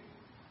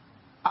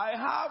 I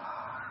have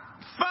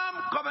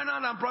firm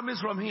covenant and promise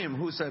from Him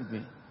who sent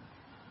me.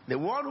 The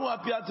one who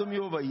appeared to me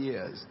over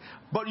years.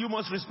 But you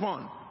must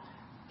respond.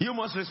 You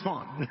must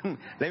respond.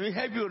 Let me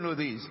help you know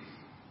this.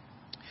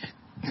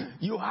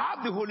 You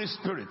have the Holy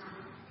Spirit.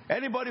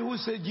 Anybody who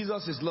says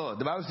Jesus is Lord,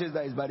 the Bible says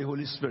that is by the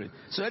Holy Spirit.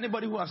 So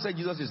anybody who has said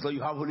Jesus is Lord,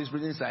 you have Holy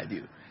Spirit inside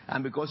you.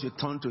 And because you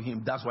turn to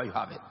Him, that's why you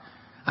have it.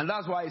 And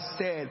that's why I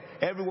said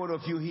every one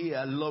of you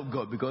here love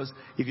God. Because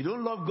if you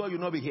don't love God,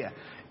 you'll not be here.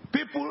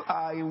 People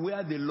are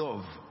where they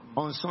love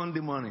on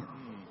Sunday morning.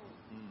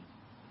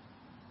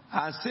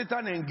 And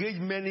Satan engaged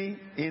many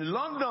in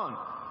London.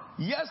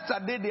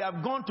 Yesterday they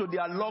have gone to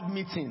their love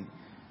meeting.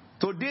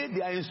 Today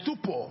they are in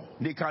stupor.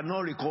 They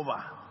cannot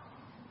recover.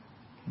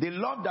 The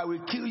love that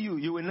will kill you,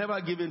 you will never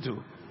give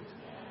into.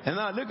 And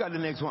now look at the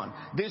next one.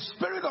 The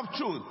Spirit of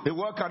truth. The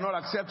world cannot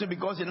accept Him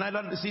because it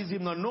neither sees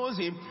Him nor knows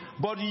Him.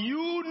 But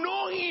you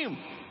know Him.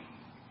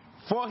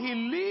 For He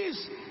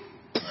lives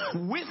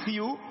with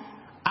you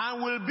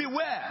and will be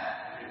where?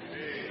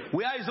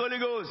 Where is Holy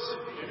Ghost?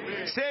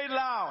 Say it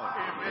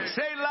loud.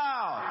 Say it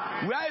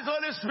loud. Where is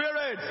Holy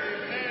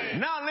Spirit?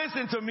 Now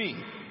listen to me.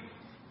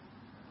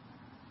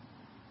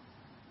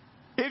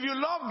 If you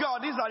love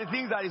God, these are the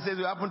things that He says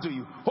will happen to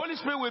you. Holy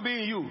Spirit will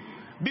be in you.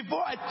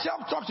 Before I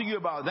talk to you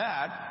about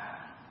that,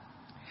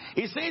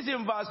 it says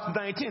in verse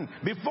 19,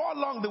 before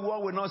long the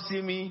world will not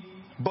see me,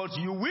 but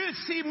you will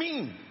see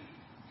me.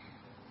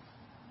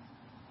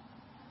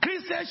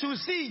 Christians should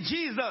see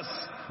Jesus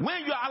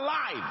when you are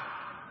alive.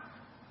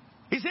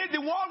 He said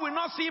the world will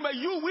not see Him, but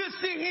you will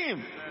see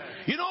Him.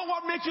 You know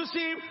what makes you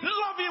see Him?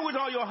 Love Him with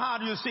all your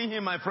heart, you see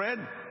Him, my friend.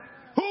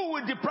 Who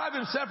will deprive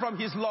himself from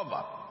his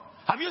lover?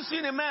 Have you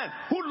seen a man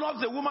who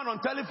loves a woman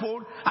on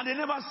telephone and they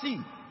never see?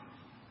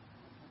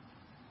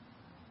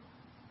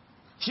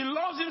 She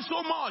loves him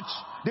so much,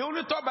 they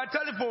only talk by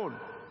telephone.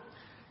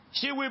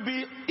 She will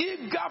be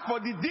eager for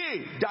the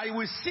day that he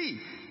will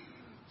see.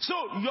 So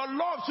your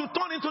love should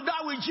turn into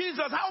that with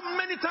Jesus. How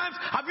many times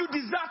have you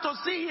desired to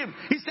see Him?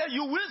 He said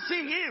you will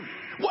see Him.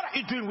 What are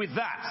you doing with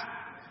that?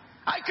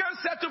 I can't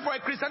settle for a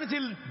Christianity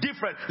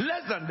different,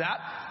 less than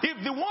that.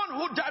 If the one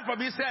who died for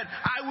me said,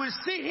 I will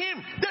see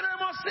Him, then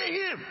I must see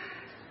Him.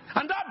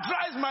 And that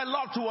drives my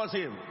love towards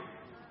Him.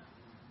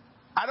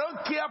 I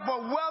don't care for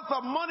wealth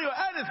or money or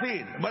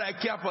anything, but I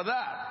care for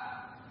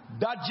that.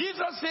 That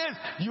Jesus says,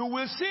 you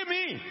will see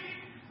me.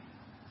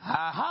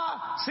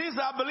 Aha, since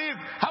I believe,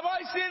 have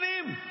I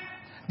seen Him?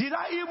 Did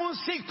I even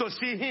seek to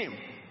see Him?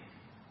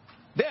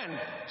 Then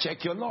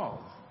check your love.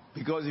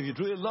 Because if you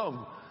truly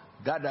love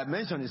that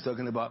dimension is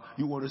talking about,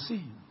 you want to see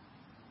Him.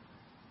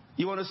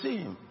 You want to see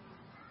Him.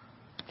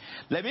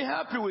 Let me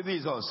help you with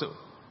this also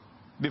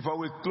before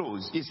we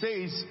close. It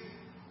says,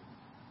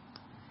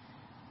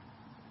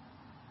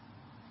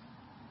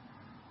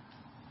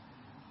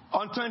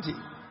 on 20,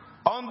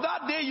 on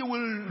that day you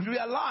will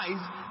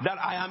realize that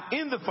I am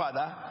in the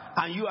Father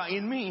and you are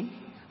in me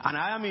and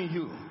I am in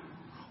you.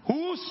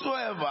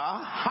 Whosoever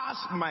has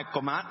my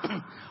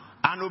command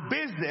and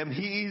obeys them,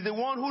 he is the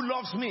one who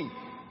loves me.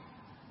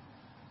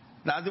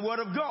 That's the word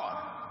of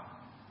God.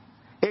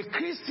 A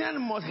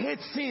Christian must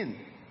hate sin.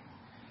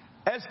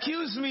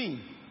 Excuse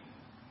me.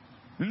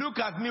 Look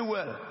at me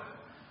well.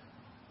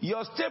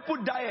 Your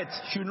staple diet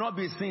should not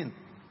be sin.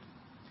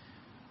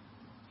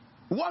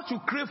 What you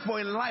crave for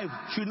in life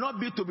should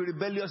not be to be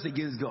rebellious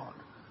against God.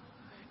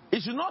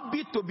 It should not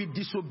be to be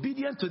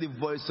disobedient to the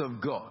voice of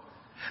God.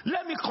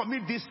 Let me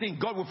commit this thing,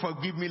 God will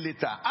forgive me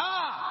later.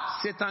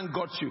 Satan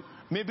got you.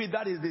 Maybe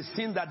that is the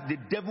sin that the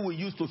devil will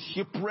use to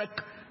shipwreck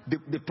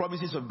the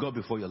promises of God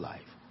before your life.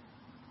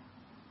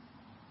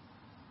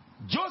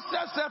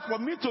 Joseph said, for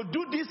me to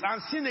do this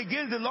and sin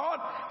against the Lord,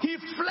 he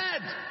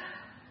fled.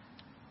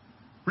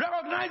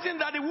 Recognizing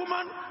that the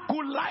woman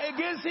could lie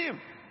against him.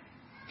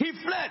 He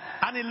fled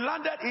and he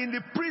landed in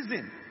the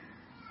prison.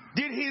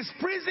 Did he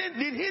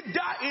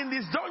die in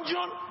this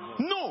dungeon?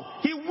 No.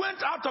 He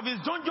went out of his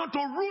dungeon to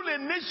rule a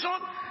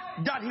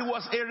nation that he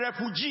was a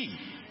refugee.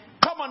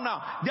 Come on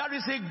now. There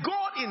is a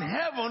God in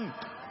heaven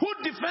who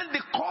defends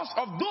the cause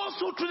of those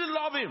who truly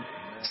love Him.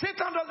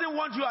 Satan doesn't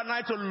want you and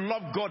I to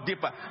love God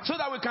deeper, so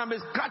that we can be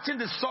scratching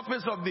the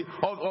surface of the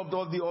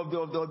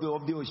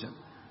ocean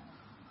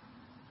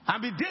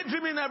and be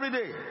daydreaming every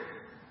day.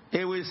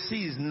 It will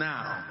cease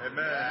now.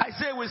 Amen. I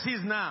say it will cease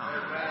now.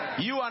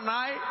 Amen. You and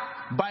I,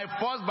 by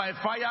force, by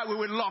fire, we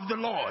will love the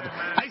Lord.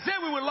 Amen. I say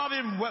we will love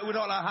Him with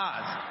all our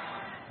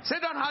hearts.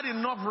 Satan had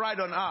enough right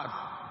on earth.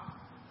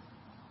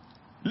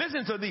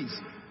 Listen to this.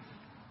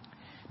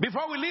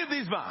 Before we leave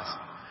this verse,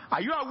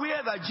 are you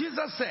aware that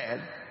Jesus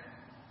said,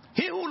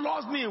 he who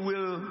loves me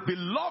will be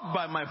loved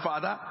by my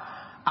Father,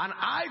 and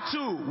I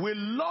too will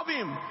love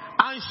him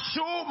and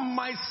show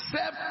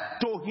myself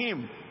to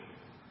him.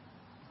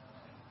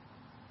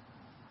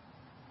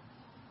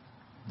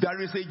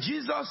 There is a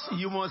Jesus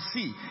you must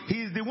see.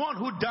 He is the one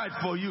who died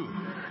for you.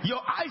 Your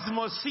eyes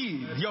must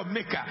see your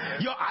Maker.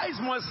 Your eyes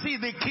must see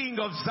the King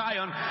of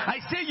Zion. I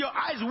say your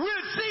eyes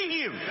will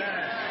see him.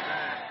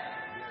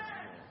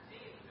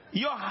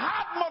 Your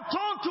heart must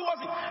turn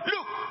towards him.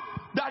 Look,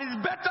 that is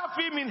better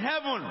for him in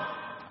heaven.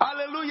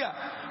 Hallelujah.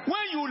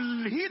 When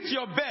you hit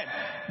your bed,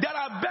 there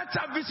are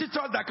better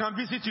visitors that can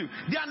visit you.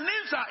 Their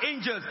names are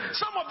angels.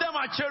 Some of them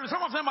are cherubs.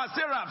 Some of them are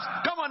seraphs.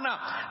 Come on now.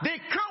 They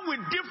come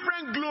with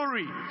different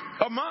glory.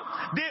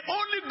 They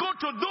only go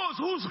to those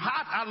whose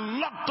hearts are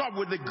locked up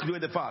with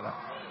the Father.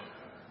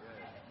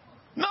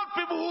 Not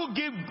people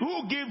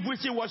who give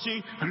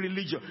wishy-washy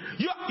religion.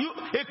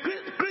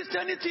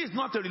 Christianity is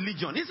not a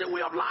religion. It's a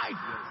way of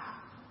life.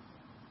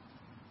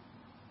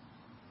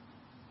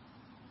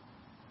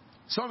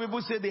 Some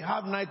people say they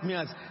have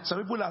nightmares.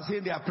 Some people are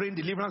saying they are praying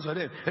deliverance for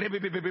them.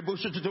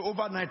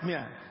 Over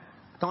nightmare.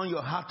 Turn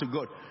your heart to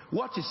God.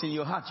 What is in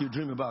your heart you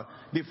dream about?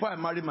 Before I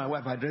married my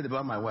wife, I dreamed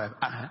about my wife.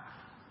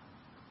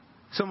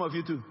 Some of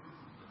you too.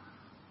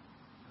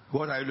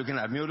 What are you looking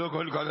at me? Look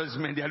at those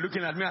men. They are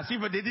looking at me as if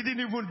they didn't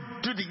even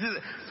do the...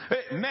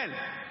 Hey, men.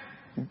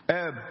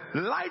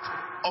 Light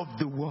of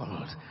the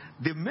world.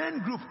 The men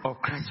group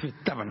of Christ Faith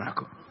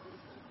Tabernacle.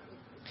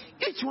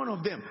 Each one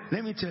of them,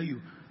 let me tell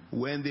you,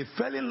 when they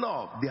fell in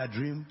love, their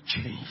dream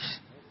changed.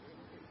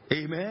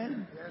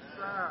 Amen? Yes,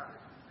 sir.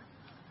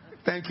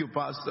 Thank you,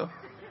 Pastor.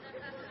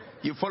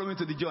 You follow me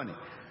to the journey.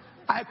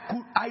 I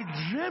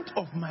dreamt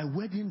of my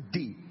wedding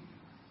day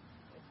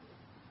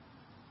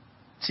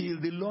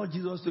till the Lord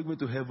Jesus took me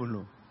to heaven.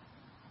 No.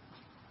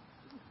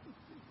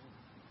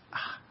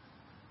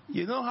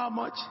 You know how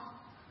much?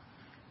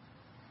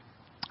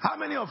 How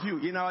many of you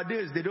in our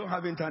days they don't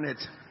have internet?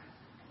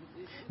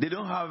 They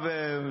don't have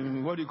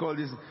what do you call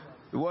this?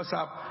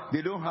 WhatsApp.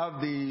 They don't have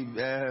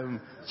the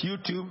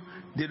YouTube.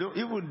 They don't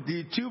even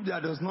the tube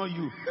that does not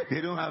use.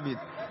 They don't have it.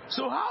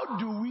 So how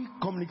do we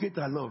communicate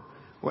our love?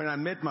 When I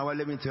met my wife,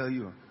 let me tell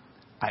you,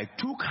 I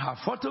took her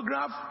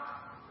photograph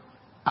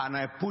and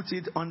I put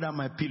it under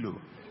my pillow.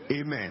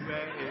 Amen.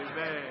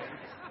 Amen.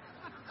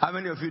 How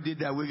many of you did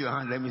that? Wave your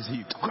hand. Let me see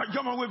you.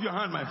 Come on, wave your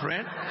hand, my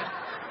friend.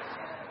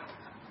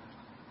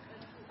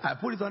 I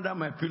put it under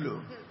my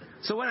pillow.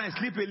 So when I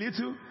sleep a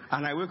little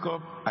and I wake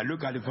up, I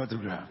look at the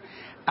photograph.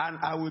 And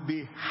I will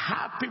be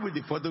happy with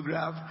the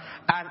photograph.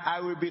 And I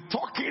will be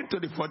talking to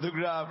the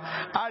photograph.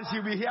 And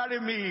she'll be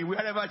hearing me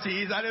wherever she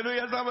is.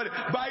 Hallelujah, somebody.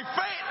 By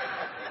faith.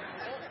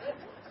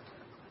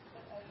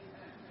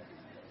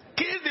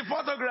 Kiss the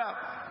photograph.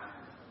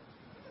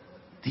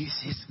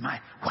 This is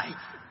my wife.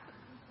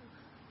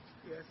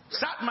 Yes.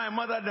 Sat my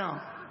mother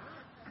down.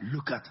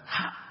 Look at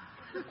her.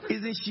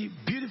 Isn't she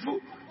beautiful?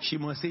 She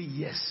must say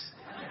yes.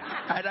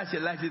 Either she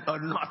likes it or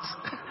not.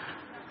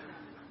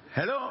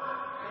 Hello?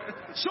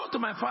 Show to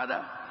my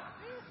father.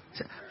 I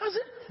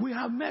said, we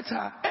have met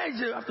her. Hey,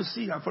 you have to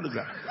see her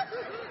photograph.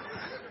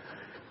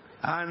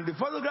 And the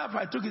photograph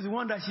I took is the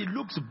one that she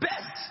looks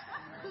best.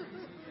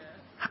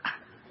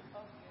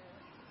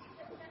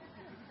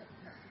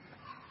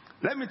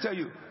 Let me tell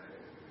you,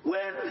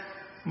 when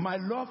my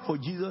love for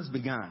Jesus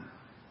began,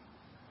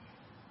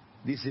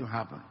 this thing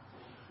happened.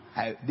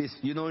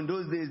 In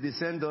those days they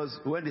send us,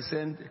 when they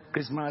send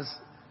Christmas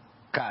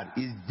card,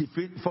 is the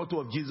photo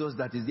of Jesus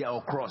that is there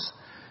or cross.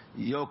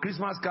 Your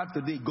Christmas card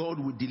today, God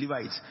will deliver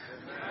it.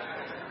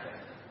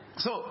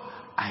 So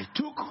I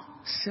took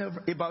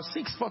about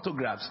 6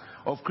 photographs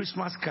of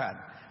Christmas card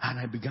and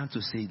I began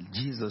to say,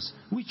 Jesus,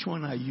 which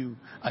one are you?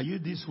 Are you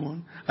this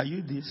one? Are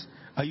you this?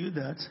 Are you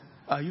that?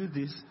 Are you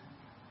this?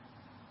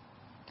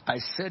 I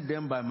set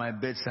them by my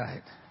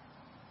bedside,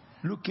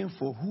 looking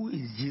for who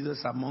is Jesus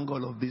among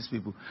all of these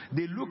people.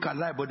 They look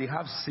alike, but they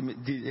have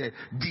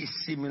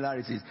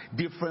dissimilarities.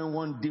 Different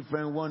one.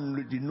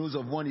 The nose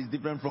of one is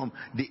different from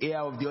the ear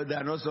of the other,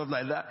 and all stuff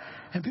like that.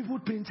 And people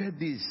painted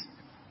this,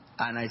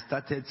 and I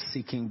started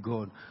seeking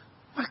God.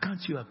 Why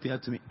can't you appear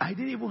to me? I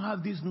didn't even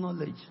have this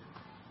knowledge.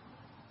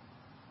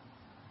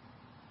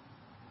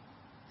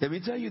 Let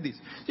me tell you this.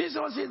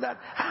 Jesus said that,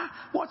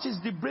 what is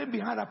the brain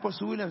behind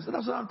Apostle Williams?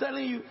 That's what I'm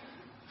telling you.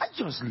 I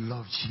just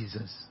love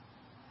Jesus.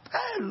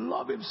 I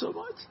love him so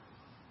much.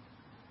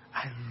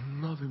 I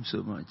love him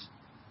so much.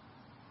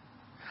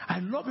 I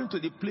love him to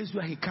the place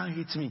where he can't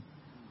hit me.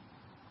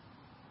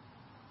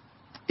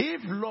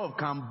 If love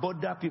can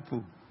bother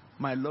people,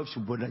 my love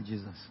should bother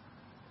Jesus.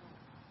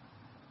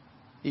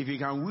 If he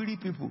can weary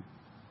people,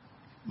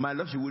 my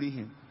love should weary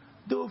him.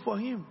 Though for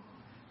him,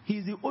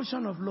 he's the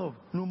ocean of love.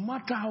 No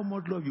matter how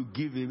much love you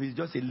give him, it's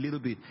just a little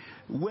bit.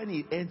 When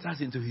he enters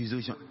into his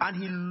ocean, and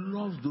he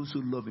loves those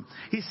who love him.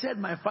 He said,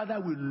 my Father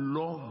will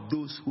love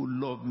those who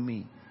love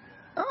me.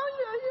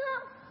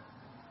 Oh,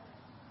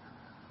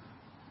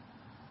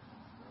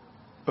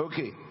 yeah.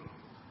 Okay.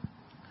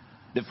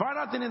 The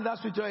final thing in that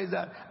scripture is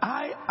that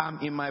I am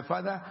in my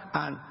Father,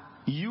 and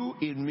you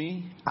in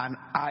me, and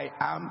I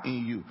am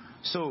in you.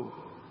 So,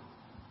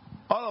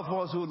 all of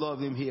us who love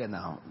him here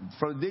now,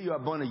 from the day you are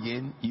born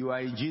again, you are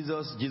in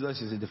Jesus,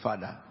 Jesus is in the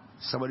Father.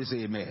 Somebody say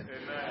amen.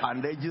 Amen.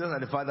 And then Jesus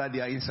and the Father, they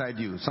are inside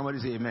you. Somebody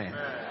say amen.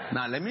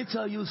 Now let me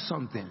tell you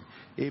something.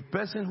 A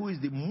person who is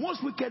the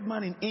most wicked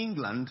man in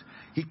England,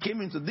 he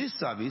came into this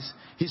service.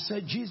 He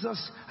said,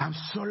 Jesus, I'm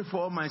sorry for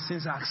all my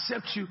sins. I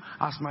accept you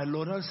as my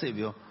Lord and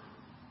Savior.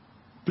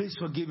 Please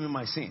forgive me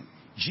my sin.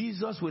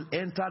 Jesus will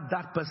enter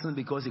that person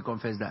because he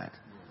confessed that.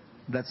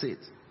 That's it.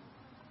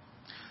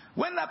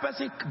 When that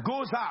person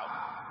goes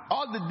out,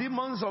 all the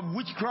demons of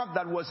witchcraft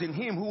that was in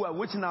him who were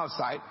waiting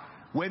outside,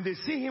 when they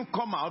see him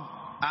come out,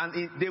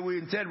 and they will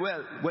intend,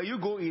 well, when you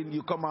go in,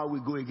 you come out, we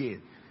go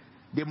again.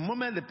 The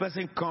moment the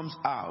person comes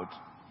out,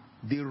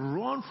 they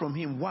run from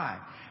him. Why?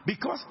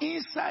 Because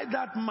inside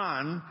that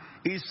man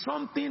is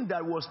something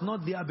that was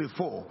not there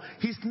before.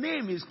 His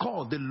name is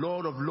called the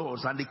Lord of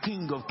Lords and the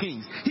King of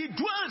Kings. He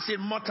dwells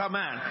in mortal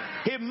man.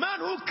 A man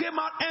who came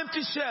out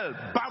empty shell,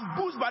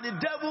 bamboozled by the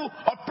devil,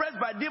 oppressed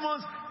by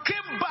demons,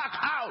 came back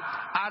out,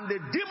 and the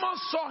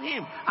demons saw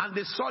him, and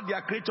they saw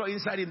their creator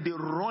inside him. They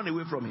run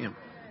away from him.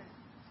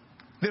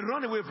 They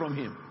run away from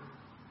him.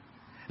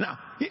 Now,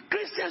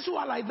 Christians who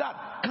are like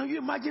that, can you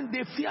imagine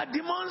they fear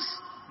demons?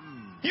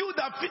 You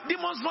that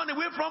demons run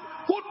away from,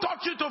 who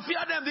taught you to fear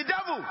them? The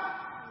devil.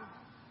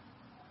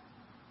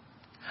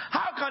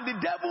 How can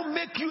the devil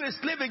make you a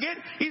slave again?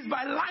 It's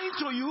by lying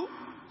to you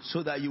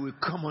so that you will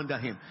come under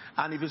him.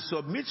 And if you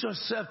submit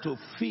yourself to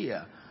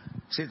fear,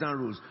 Satan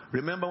rules.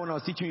 Remember when I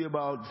was teaching you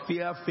about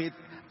fear, faith,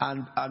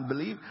 and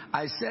belief?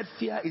 I said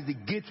fear is the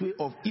gateway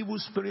of evil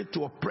spirit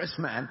to oppress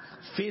man.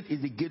 Faith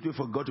is the gateway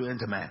for God to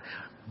enter man.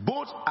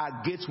 Both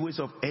are gateways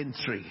of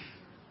entry.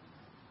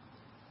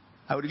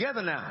 Are we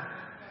together now?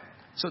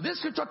 So this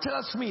scripture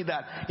tells me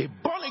that a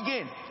born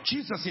again,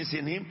 Jesus is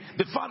in him,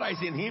 the Father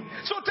is in him.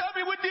 So tell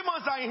me which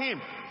demons are in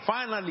him.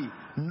 Finally,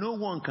 no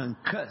one can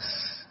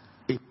curse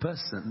a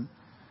person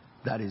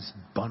that is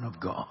born of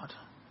God.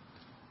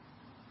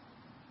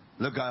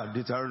 Look at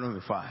Deuteronomy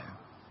 5.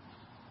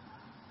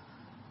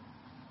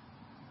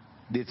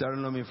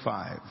 Deuteronomy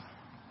 5.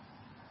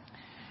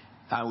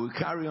 And we'll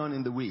carry on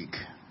in the week.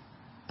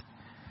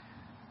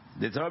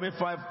 Deuteronomy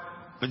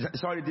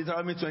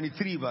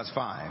 23 verse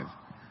 5.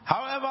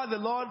 However, the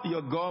Lord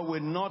your God will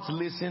not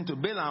listen to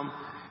Balaam.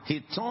 He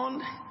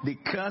turned the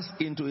curse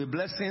into a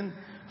blessing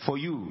for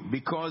you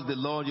because the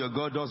Lord your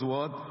God does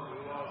what?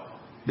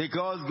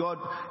 Because God.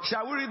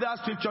 Shall we read that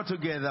scripture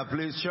together,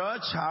 please,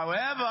 church?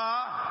 However,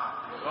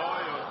 the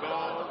Lord your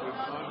God will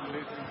not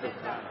listen to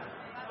Balaam,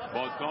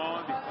 but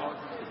turn the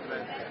curse into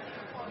blessing.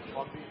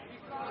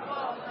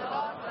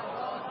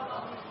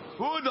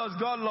 Who does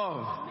God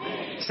love?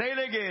 Me. Say it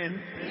again.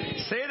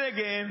 Me. Say it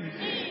again.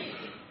 Me.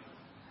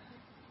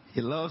 He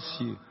loves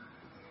you.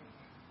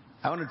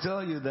 I want to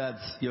tell you that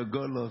your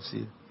God loves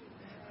you.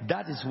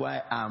 That is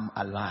why I'm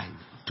alive,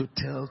 to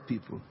tell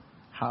people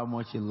how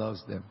much he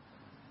loves them,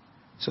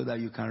 so that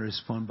you can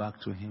respond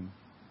back to him.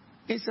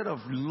 Instead of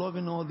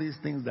loving all these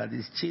things that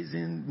is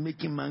chasing,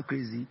 making man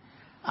crazy,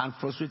 and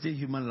frustrating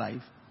human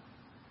life,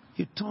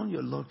 you turn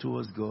your love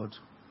towards God.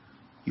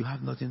 You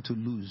have nothing to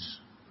lose.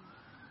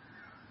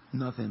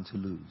 Nothing to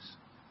lose.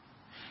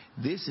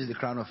 This is the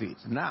crown of it.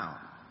 Now,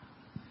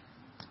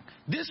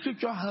 this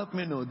scripture helped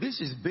me know this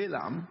is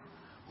Balaam.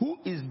 Who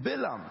is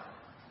Balaam?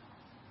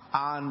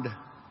 And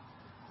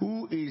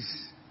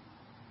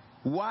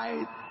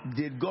why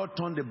did God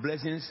turn the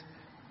blessings,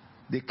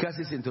 the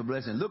curses into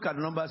blessings? Look at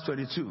Numbers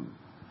 22.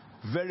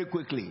 Very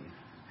quickly.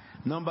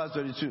 Numbers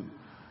 22.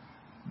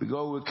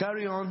 Because we'll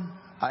carry on.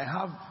 I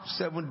have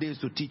 7 days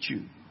to teach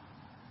you.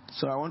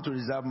 So I want to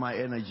reserve my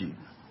energy.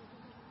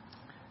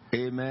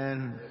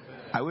 Amen.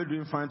 Are we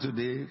doing fine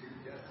today?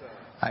 Yes, sir.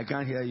 I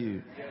can't hear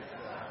you. Yes,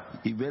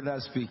 You better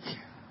speak.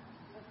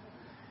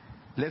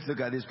 Let's look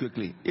at this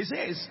quickly. It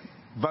says,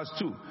 verse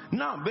 2.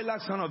 Now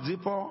Balak son of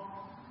Zippor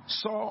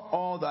saw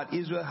all that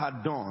Israel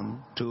had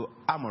done to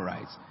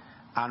Amorites,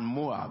 and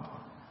Moab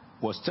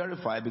was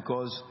terrified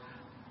because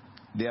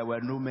there were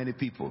so many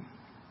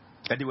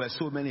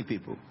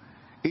people.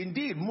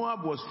 Indeed,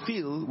 Moab was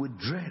filled with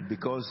dread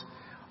because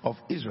of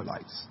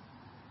Israelites.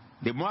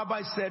 The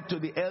Moabites said to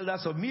the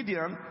elders of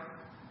Midian,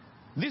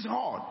 this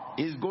horde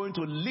is going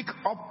to lick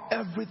up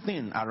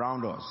everything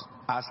around us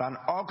as an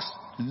ox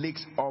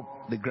licks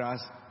up the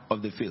grass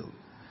of the field.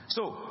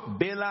 So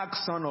Balak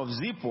son of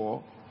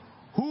Zippor,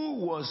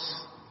 who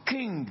was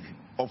king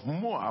of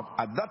Moab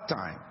at that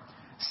time,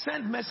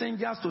 sent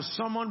messengers to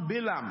summon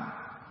Balaam,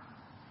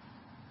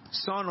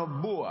 son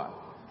of Beor,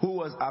 who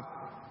was at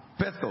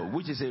Pethor,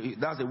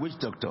 that's a witch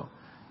doctor,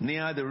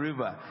 near the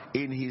river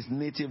in his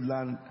native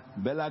land.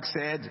 Balak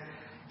said,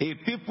 a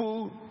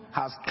people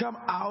has come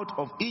out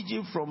of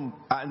Egypt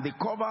and they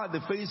cover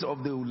the face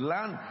of the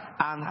land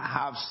and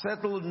have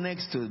settled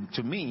next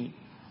to me.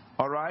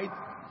 All right.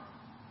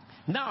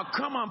 Now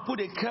come and put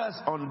a curse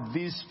on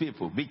these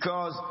people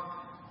because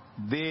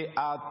they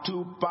are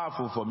too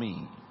powerful for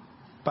me.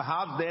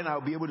 Perhaps then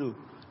I'll be able to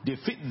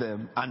defeat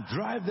them and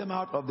drive them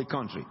out of the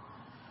country.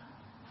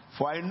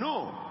 For I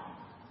know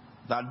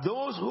that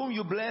those whom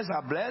you bless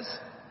are blessed,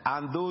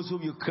 and those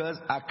whom you curse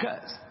are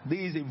cursed.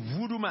 This is a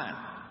voodoo man,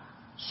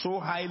 so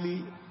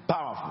highly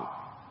powerful.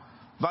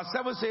 Verse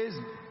 7 says,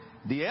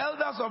 the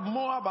elders of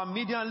Moab and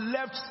Midian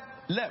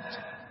left,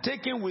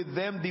 taking with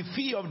them the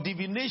fee of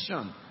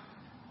divination.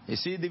 You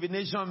see,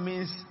 divination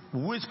means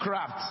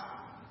witchcraft.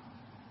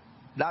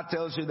 That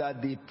tells you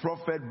that the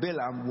prophet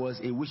Balaam was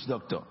a witch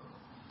doctor.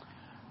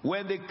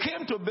 When they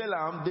came to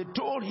Balaam, they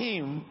told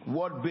him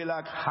what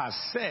Balak has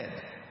said.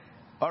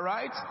 All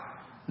right?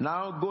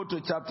 Now go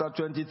to chapter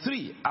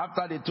 23.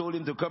 After they told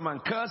him to come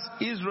and curse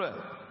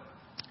Israel.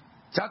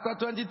 Chapter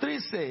 23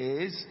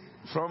 says,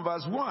 from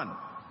verse 1,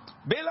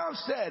 Balaam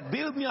said,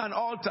 build me an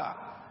altar.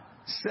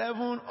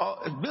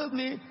 Build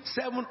me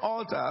 7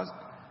 altars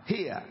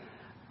here,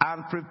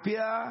 and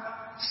prepare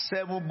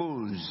 7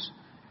 bulls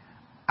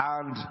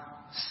and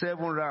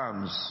 7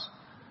 rams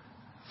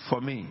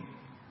for me.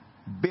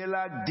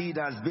 Balak did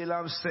as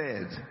Balaam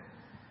said,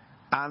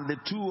 and the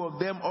 2 of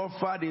them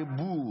offered a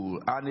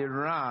bull and a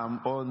ram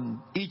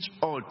on each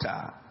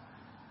altar.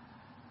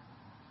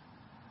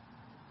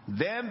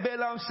 Then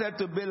Balaam said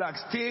to Balak,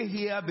 stay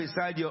here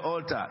beside your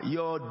altar.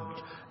 Your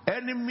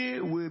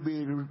enemy will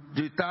be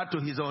returned to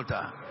his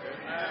altar.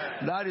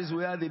 Amen. That is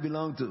where they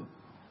belong to.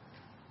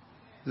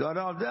 The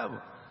order of devil.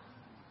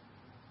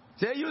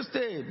 Say you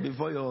stay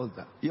before your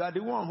altar. You are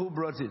the one who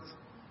brought it.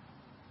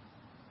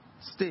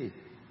 Stay.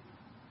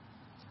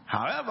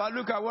 However,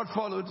 look at what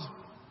followed.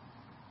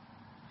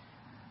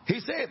 He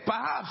said,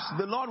 perhaps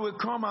the Lord will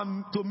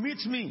come to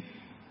meet me.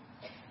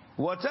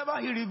 Whatever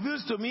he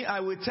reveals to me,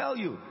 I will tell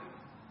you.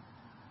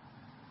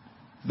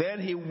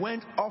 Then he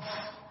went off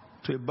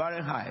to a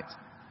barren height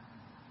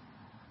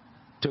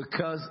to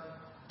curse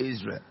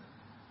Israel.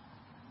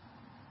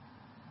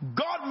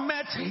 God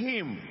met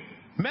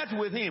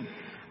with him,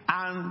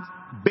 and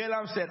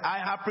Balaam said, I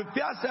have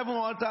prepared 7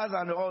 altars,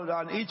 and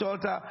on each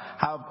altar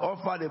have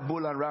offered a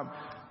bull and ram.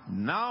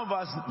 Now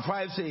verse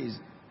 5 says,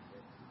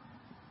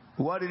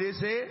 what did he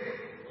say?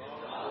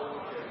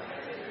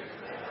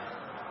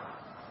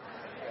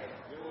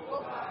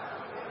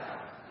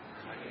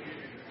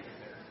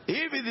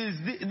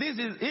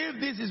 If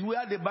this is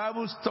where the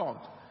Bible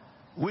stopped,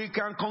 we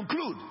can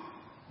conclude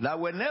that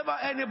whenever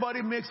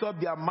anybody makes up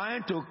their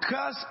mind to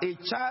curse a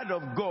child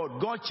of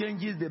God, God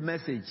changes the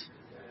message.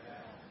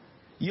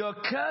 Your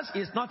curse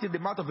is not in the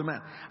mouth of a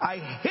man. I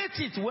hate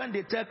it when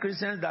they tell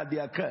Christians that they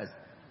are cursed.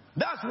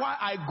 That's why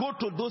I go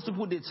to those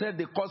people they said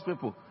they curse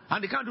people,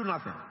 and they can't do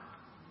nothing.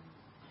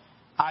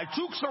 I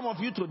took some of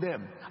you to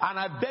them, and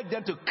I begged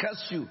them to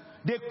curse you.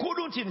 They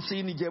couldn't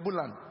in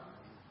Ijebuland.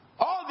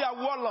 All their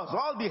warlords,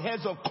 all the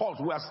heads of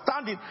cults were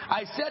standing.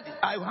 I said,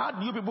 I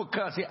heard you people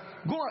curse here.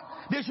 Go on.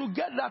 They should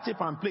get that tape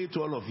and play it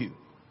to all of you.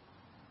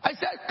 I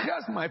said,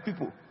 curse my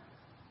people.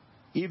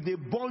 If they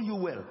born you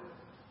well.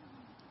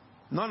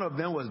 None of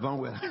them was born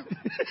well.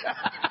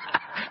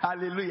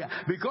 Hallelujah.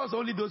 Because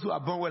only those who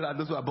are born well are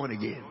those who are born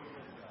again.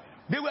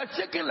 They were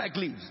shaking like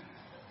leaves.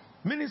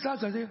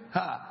 Ministers are saying,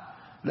 ha.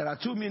 There are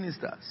 2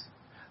 ministers.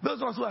 Those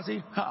ones who are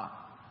saying, ha.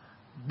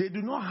 They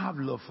do not have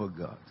love for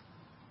God.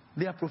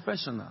 They are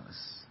professionals.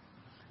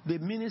 They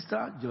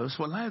minister just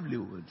for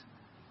livelihood.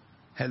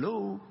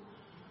 Hello?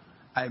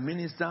 I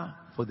minister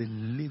for the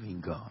living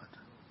God.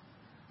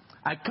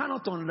 I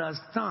cannot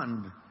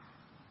understand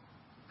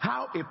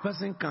how a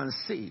person can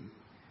say,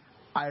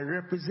 I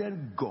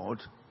represent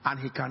God, and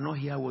he cannot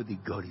hear what the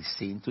God is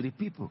saying to the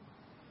people.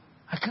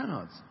 I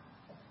cannot.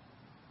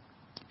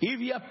 If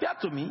he appeared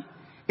to me,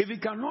 if he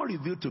cannot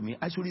reveal to me,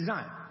 I should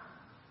resign.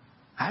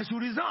 I should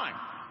resign.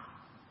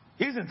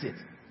 Isn't it?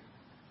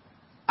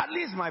 At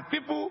least my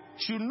people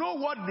should know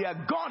what their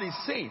God is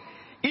saying.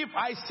 If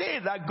I say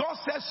that God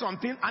says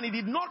something and it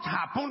did not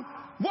happen,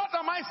 what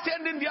am I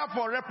standing there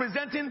for,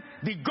 representing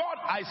the God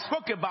I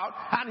spoke about,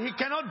 and he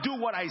cannot do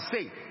what I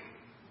say?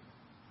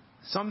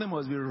 Something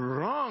must be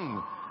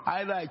wrong.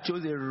 Either I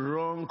chose a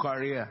wrong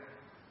career.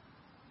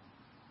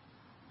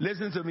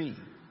 Listen to me.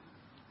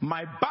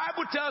 My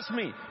Bible tells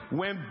me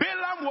when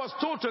Balaam was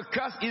told to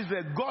curse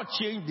Israel, God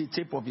changed the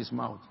tip of his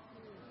mouth.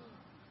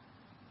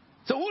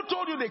 So who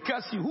told you they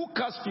cursed you? Who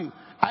cursed you?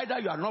 Either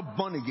you are not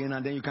born again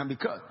and then you can be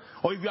cursed.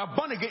 Or if you are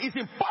born again, it's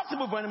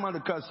impossible for anyone to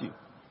curse you.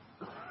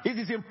 It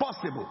is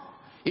impossible.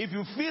 If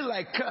you feel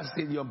like cursed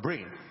in your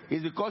brain,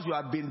 it's because you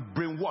have been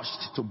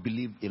brainwashed to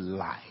believe a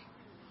lie.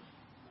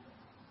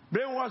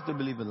 Brainwashed to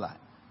believe a lie.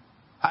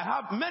 I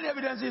have many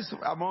evidences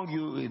among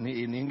you in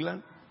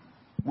England.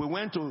 We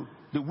went to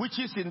the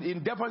witches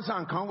in Devonshire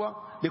and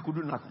Cornwall. They could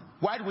do nothing.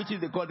 White witches,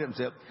 they call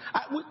themselves.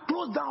 We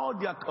closed down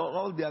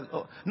all their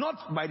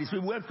not by the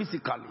spirit, we went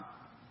physically.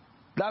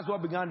 That's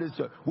what began this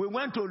church. We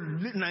went to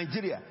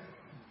Nigeria.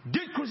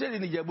 Did crusade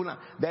in Ijebuland.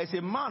 There is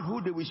a man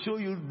who they will show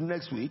you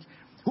next week,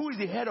 who is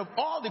the head of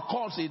all the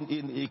cults in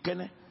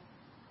Ikene.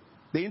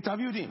 They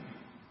interviewed him.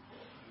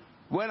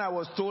 When I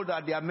was told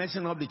that they are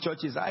messing up the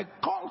churches, I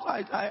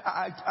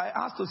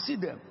asked to see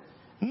them.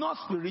 Not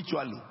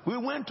spiritually. We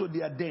went to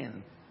their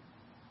den.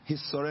 He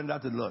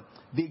surrendered to the Lord.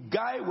 The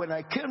guy, when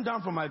I came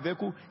down from my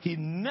vehicle, he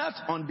knelt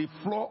on the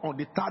floor on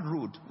the 3rd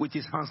road with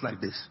his hands like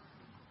this.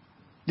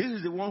 This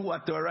is the one who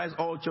had terrorized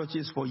all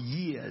churches for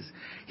years.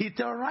 He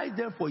terrorized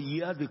them for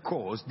years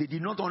because they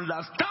did not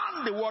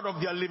understand the word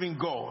of their living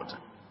God.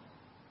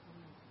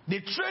 They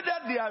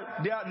traded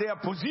their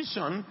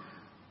position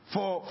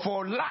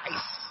for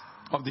lies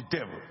of the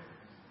devil.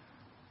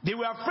 They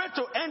were afraid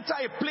to enter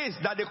a place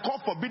that they call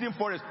forbidden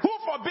forest. Who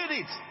forbid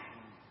it?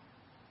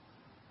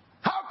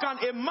 How can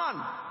a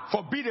man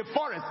forbid a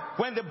forest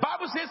when the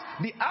Bible says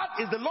the earth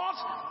is the Lord's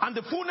and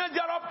the fullness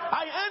thereof?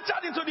 I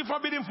entered into the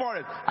forbidden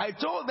forest. I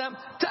told them,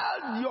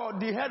 tell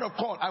the head of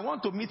court, I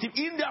want to meet him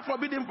in their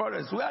forbidden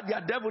forest where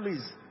their devil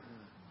is.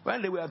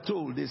 When they were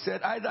told, they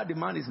said either the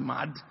man is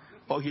mad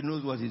or he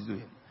knows what he's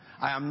doing.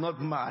 I am not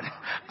mad.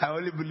 I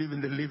only believe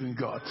in the living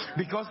God.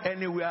 Because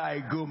anywhere I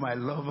go, my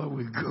lover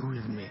will go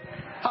with me.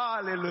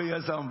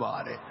 Hallelujah,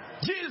 somebody.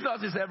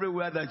 Jesus is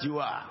everywhere that you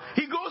are.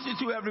 He goes with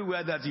you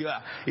everywhere that you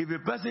are. If a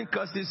person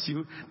curses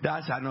you,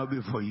 that shall not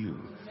be for you.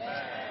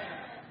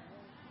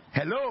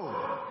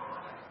 Hello.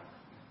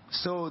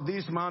 So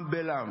this man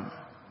Balaam,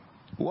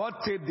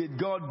 what tape did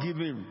God give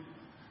him?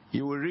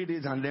 You will read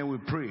it and then we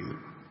pray.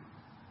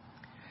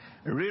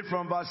 Read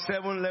from verse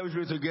 7. Let's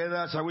read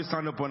together. Shall we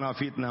stand up on our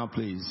feet now,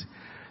 please?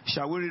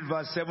 Shall we read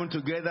verse 7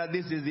 together?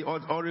 This is the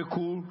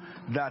oracle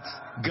that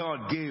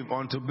God gave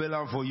unto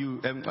Balaam for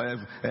you,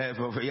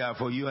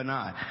 for you and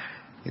I.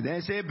 And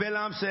then say,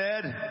 Balaam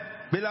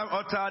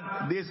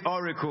uttered this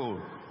oracle.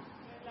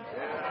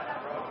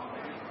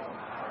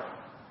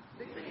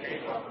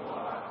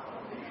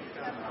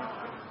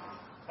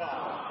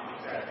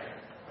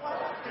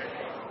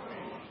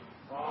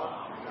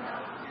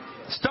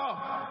 Stop.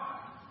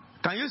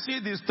 Can you see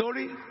the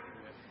story?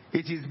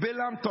 It is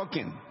Balaam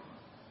talking.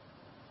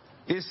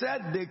 He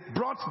said, they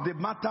brought the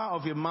matter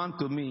of a man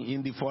to me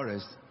in the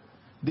forest.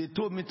 They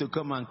told me to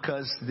come and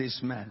curse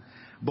this man.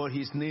 But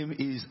his name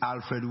is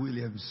Alfred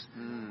Williams.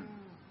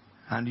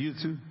 And you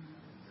too.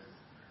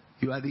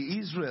 You are the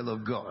Israel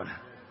of God.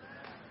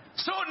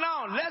 So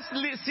now, let's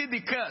see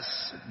the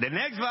curse. The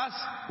next verse,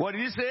 what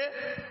did he say?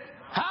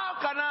 How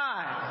can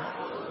I?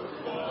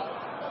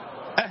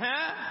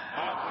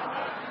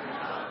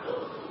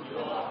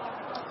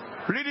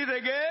 Read it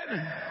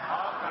again.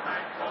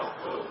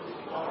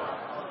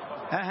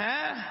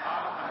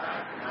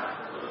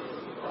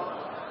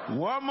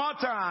 One more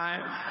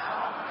time.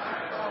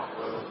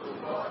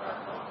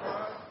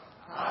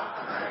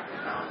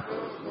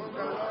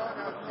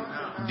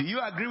 Do you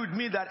agree with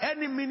me that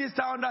any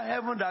minister under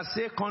heaven that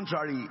say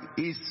contrary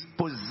is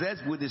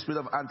possessed with the spirit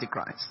of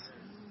Antichrist?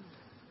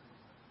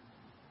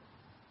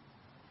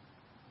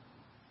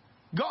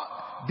 God,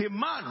 the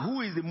man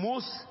who is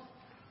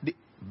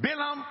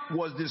Balaam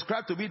was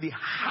described to be the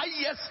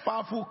highest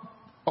powerful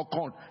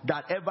occult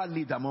that ever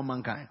lived among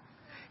mankind.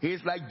 He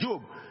is like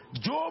Job.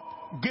 Job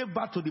gave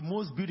birth to the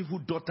most beautiful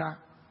daughter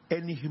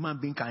any human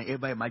being can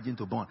ever imagine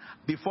to born.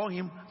 Before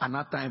him, and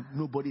that time,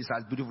 nobody is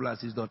as beautiful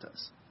as his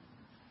daughters.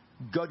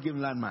 God gave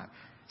him landmark.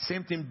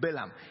 Same thing,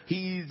 Balaam.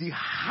 He is the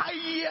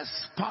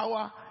highest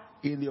power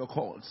in the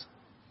occult.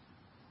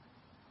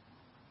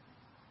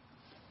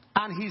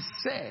 And he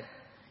said,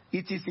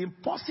 it is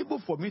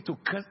impossible for me to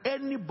curse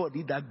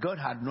anybody that God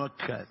had not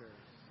cursed.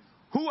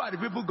 Who are the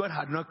people God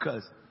had not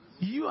cursed?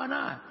 You and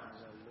I.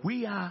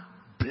 We are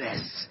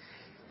blessed.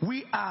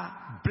 We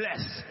are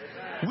blessed.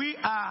 We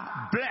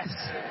are blessed.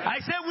 I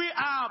say we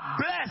are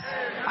blessed.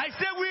 I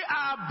say we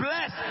are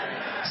blessed.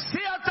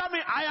 Say after me,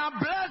 I am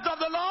blessed of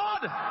the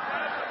Lord.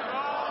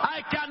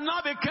 I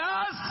cannot be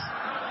cursed.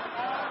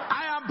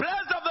 I am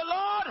blessed of the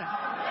Lord.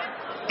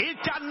 It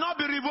cannot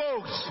be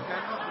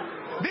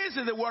revoked. This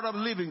is the word of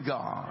living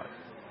God.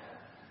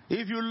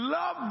 If you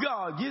love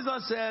God,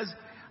 Jesus says,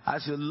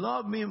 as you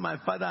love me, my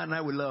Father and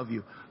I will love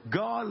you.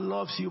 God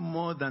loves you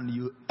more than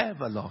you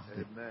ever loved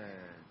him. Amen.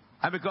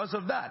 And because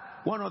of that,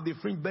 one of the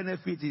fringe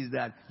benefits is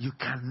that you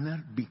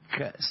cannot be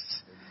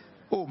cursed.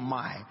 Oh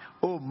my,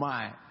 oh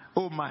my,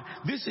 oh my.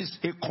 This is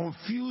a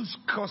confused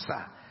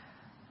curser.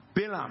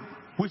 Balaam,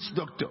 witch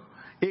doctor,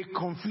 a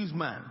confused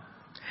man.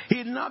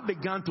 He now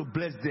began to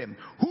bless them.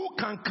 Who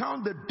can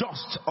count the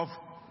dust of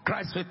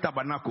Christ's Faith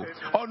Tabernacle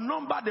or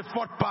number the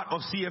fourth part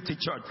of CFT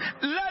Church?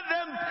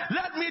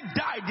 Let me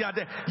die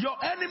there.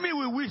 Your enemy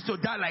will wish to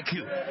die like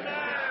you.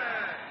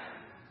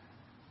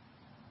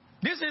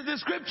 This is the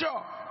scripture.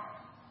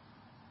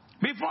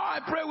 Before I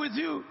pray with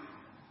you,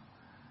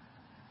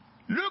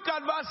 look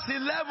at verse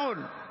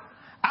 11.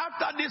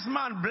 After this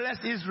man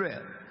blessed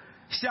Israel,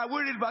 shall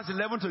we read verse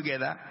 11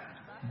 together?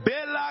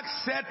 Balak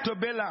said to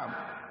Balaam,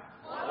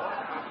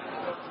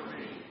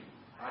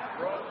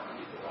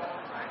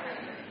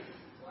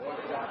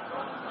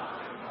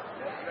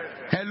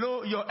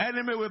 hello, your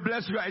enemy will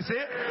bless you. I say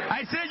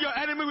your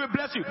enemy will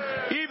bless you.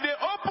 If they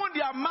open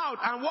their mouth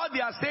and what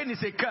they are saying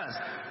is a curse,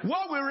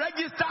 what will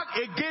register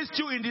against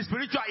you in the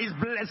spiritual is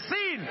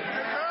blessing.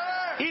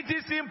 It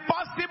is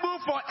impossible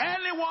for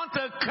anyone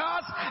to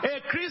curse a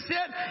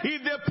Christian.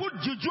 If they put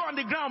juju on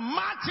the ground,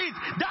 match it.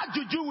 That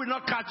juju will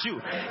not catch you.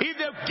 If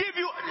they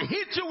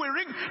hit you with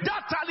ring,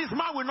 that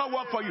talisman will not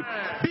work for you.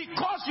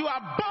 Because you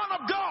are born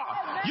of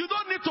God. You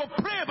don't need to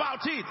pray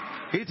about it.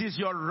 It is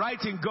your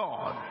right in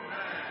God.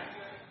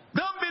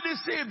 Don't be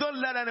deceived. Don't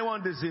let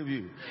anyone deceive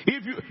you.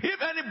 If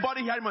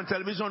anybody here on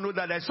television knows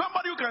that there's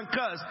somebody who can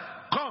curse,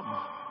 come.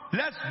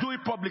 Let's do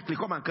it publicly.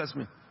 Come and curse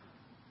me.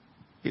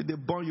 If they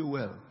burn you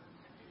well.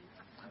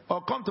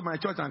 Or come to my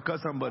church and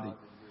curse somebody.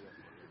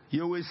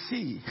 You will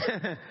see.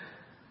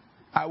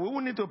 I will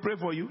need to pray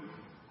for you.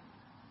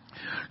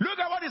 Look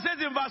at what it says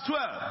in verse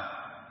 12.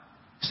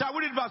 Shall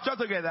we read verse 12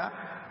 together?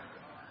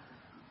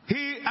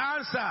 He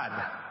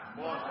answered.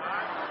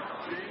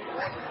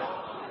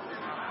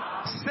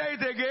 Say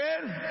it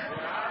again.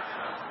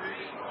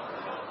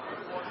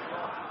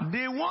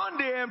 The one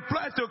they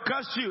employ to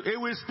curse you, he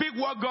will speak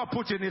what God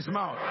put in his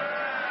mouth.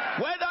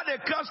 Whether they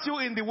curse you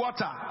in the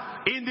water,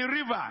 in the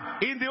river,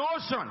 in the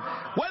ocean,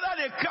 whether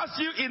they curse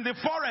you in the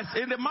forest,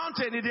 in the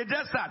mountain, in the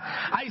desert,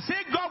 I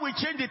say God will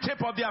change the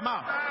tip of their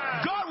mouth.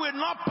 God will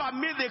not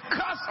permit the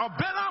curse of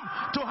Balaam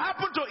to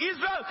happen to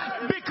Israel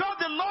because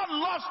the Lord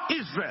loves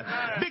Israel.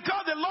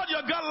 Because the Lord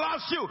your God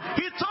loves you.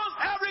 He turns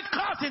every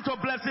curse into a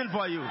blessing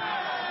for you.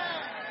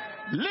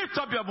 Lift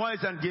up your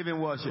voice and give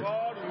him worship.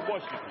 Lord, we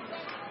worship you.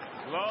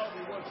 Lord,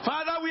 we worship you.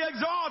 Father, we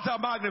exalt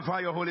and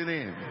magnify your holy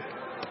name.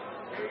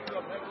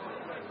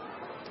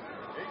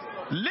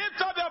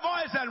 Lift up your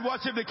voice and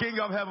worship the King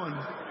of heaven.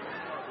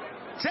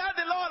 Tell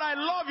the Lord, I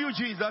love you,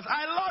 Jesus.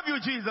 I love you,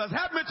 Jesus.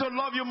 Help me to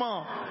love you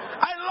more.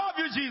 I love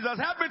you, Jesus.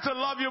 Help me to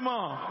love you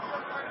more.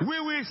 We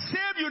will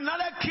save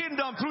United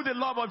Kingdom through the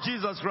love of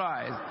Jesus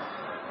Christ.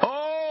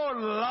 Oh,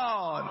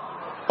 Lord.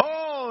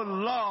 Oh,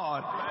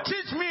 Lord.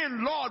 Teach me,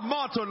 Lord,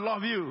 more to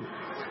love you.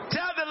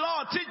 Tell the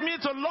Lord, teach me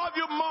to love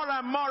you more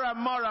and more and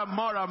more and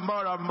more and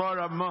more and more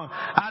and more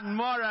and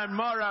more and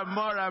more and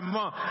more and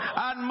more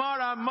and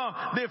more and more.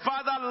 The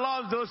Father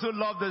loves those who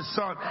love the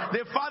Son.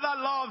 The Father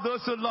loves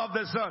those who love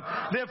the Son.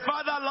 The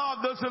Father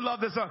loves those who love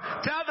the Son.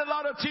 Tell the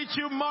Lord to teach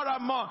you more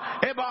and more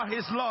about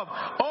His love.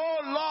 Oh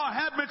Lord,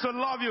 help me to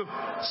love you.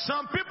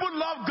 Some people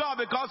love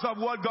God because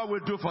of what God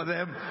will do for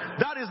them.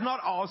 That is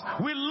not us.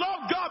 We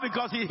love God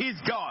because He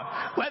is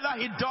God. Whether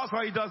He does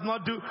or He does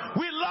not do,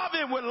 we love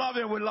Him, we love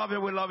Him, we love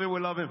Him, we love Him. We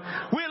love him.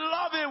 We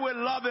love him. We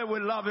love him. We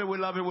love him. We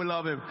love him. We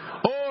love him.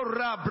 Oh,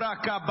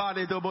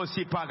 Rabrakabali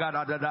Dobosi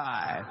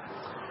Pagadadadai.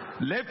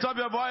 Lift up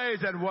your voice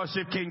and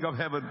worship King of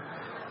Heaven.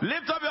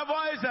 Lift up your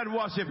voice and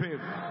worship Him.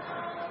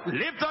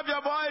 Lift up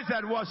your voice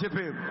and worship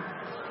Him.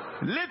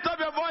 Lift up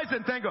your voice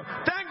and thank God.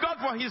 Thank God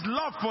for His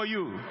love for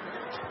you.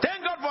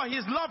 Thank God for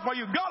His love for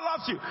you. God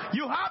loves you.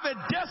 You have a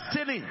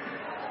destiny.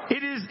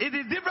 It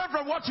is different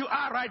from what you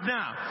are right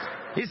now.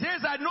 He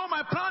says, I know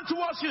my plan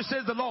towards you,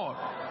 says the Lord.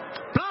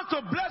 Plans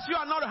to bless you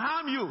and not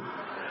harm you.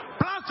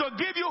 Plans to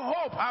give you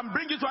hope and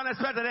bring you to an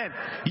expected end.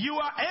 You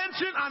are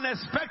entering an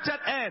expected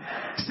end.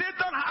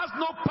 Satan has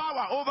no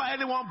power over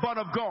anyone born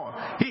of God.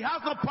 He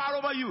has no power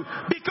over you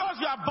because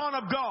you are born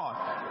of God.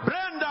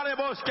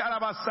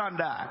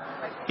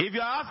 If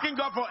you are asking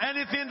God for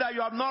anything that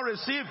you have not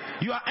received,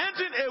 you are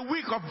entering a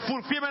week of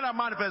fulfillment and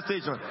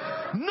manifestation.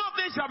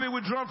 Nothing shall be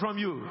withdrawn from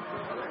you.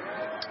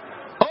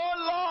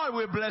 Oh Lord,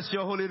 we bless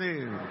your holy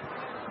name.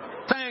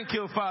 Thank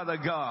you, Father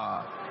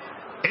God.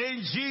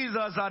 In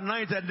Jesus'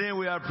 anointed name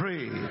we are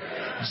praying.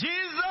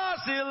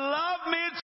 Jesus, He loved me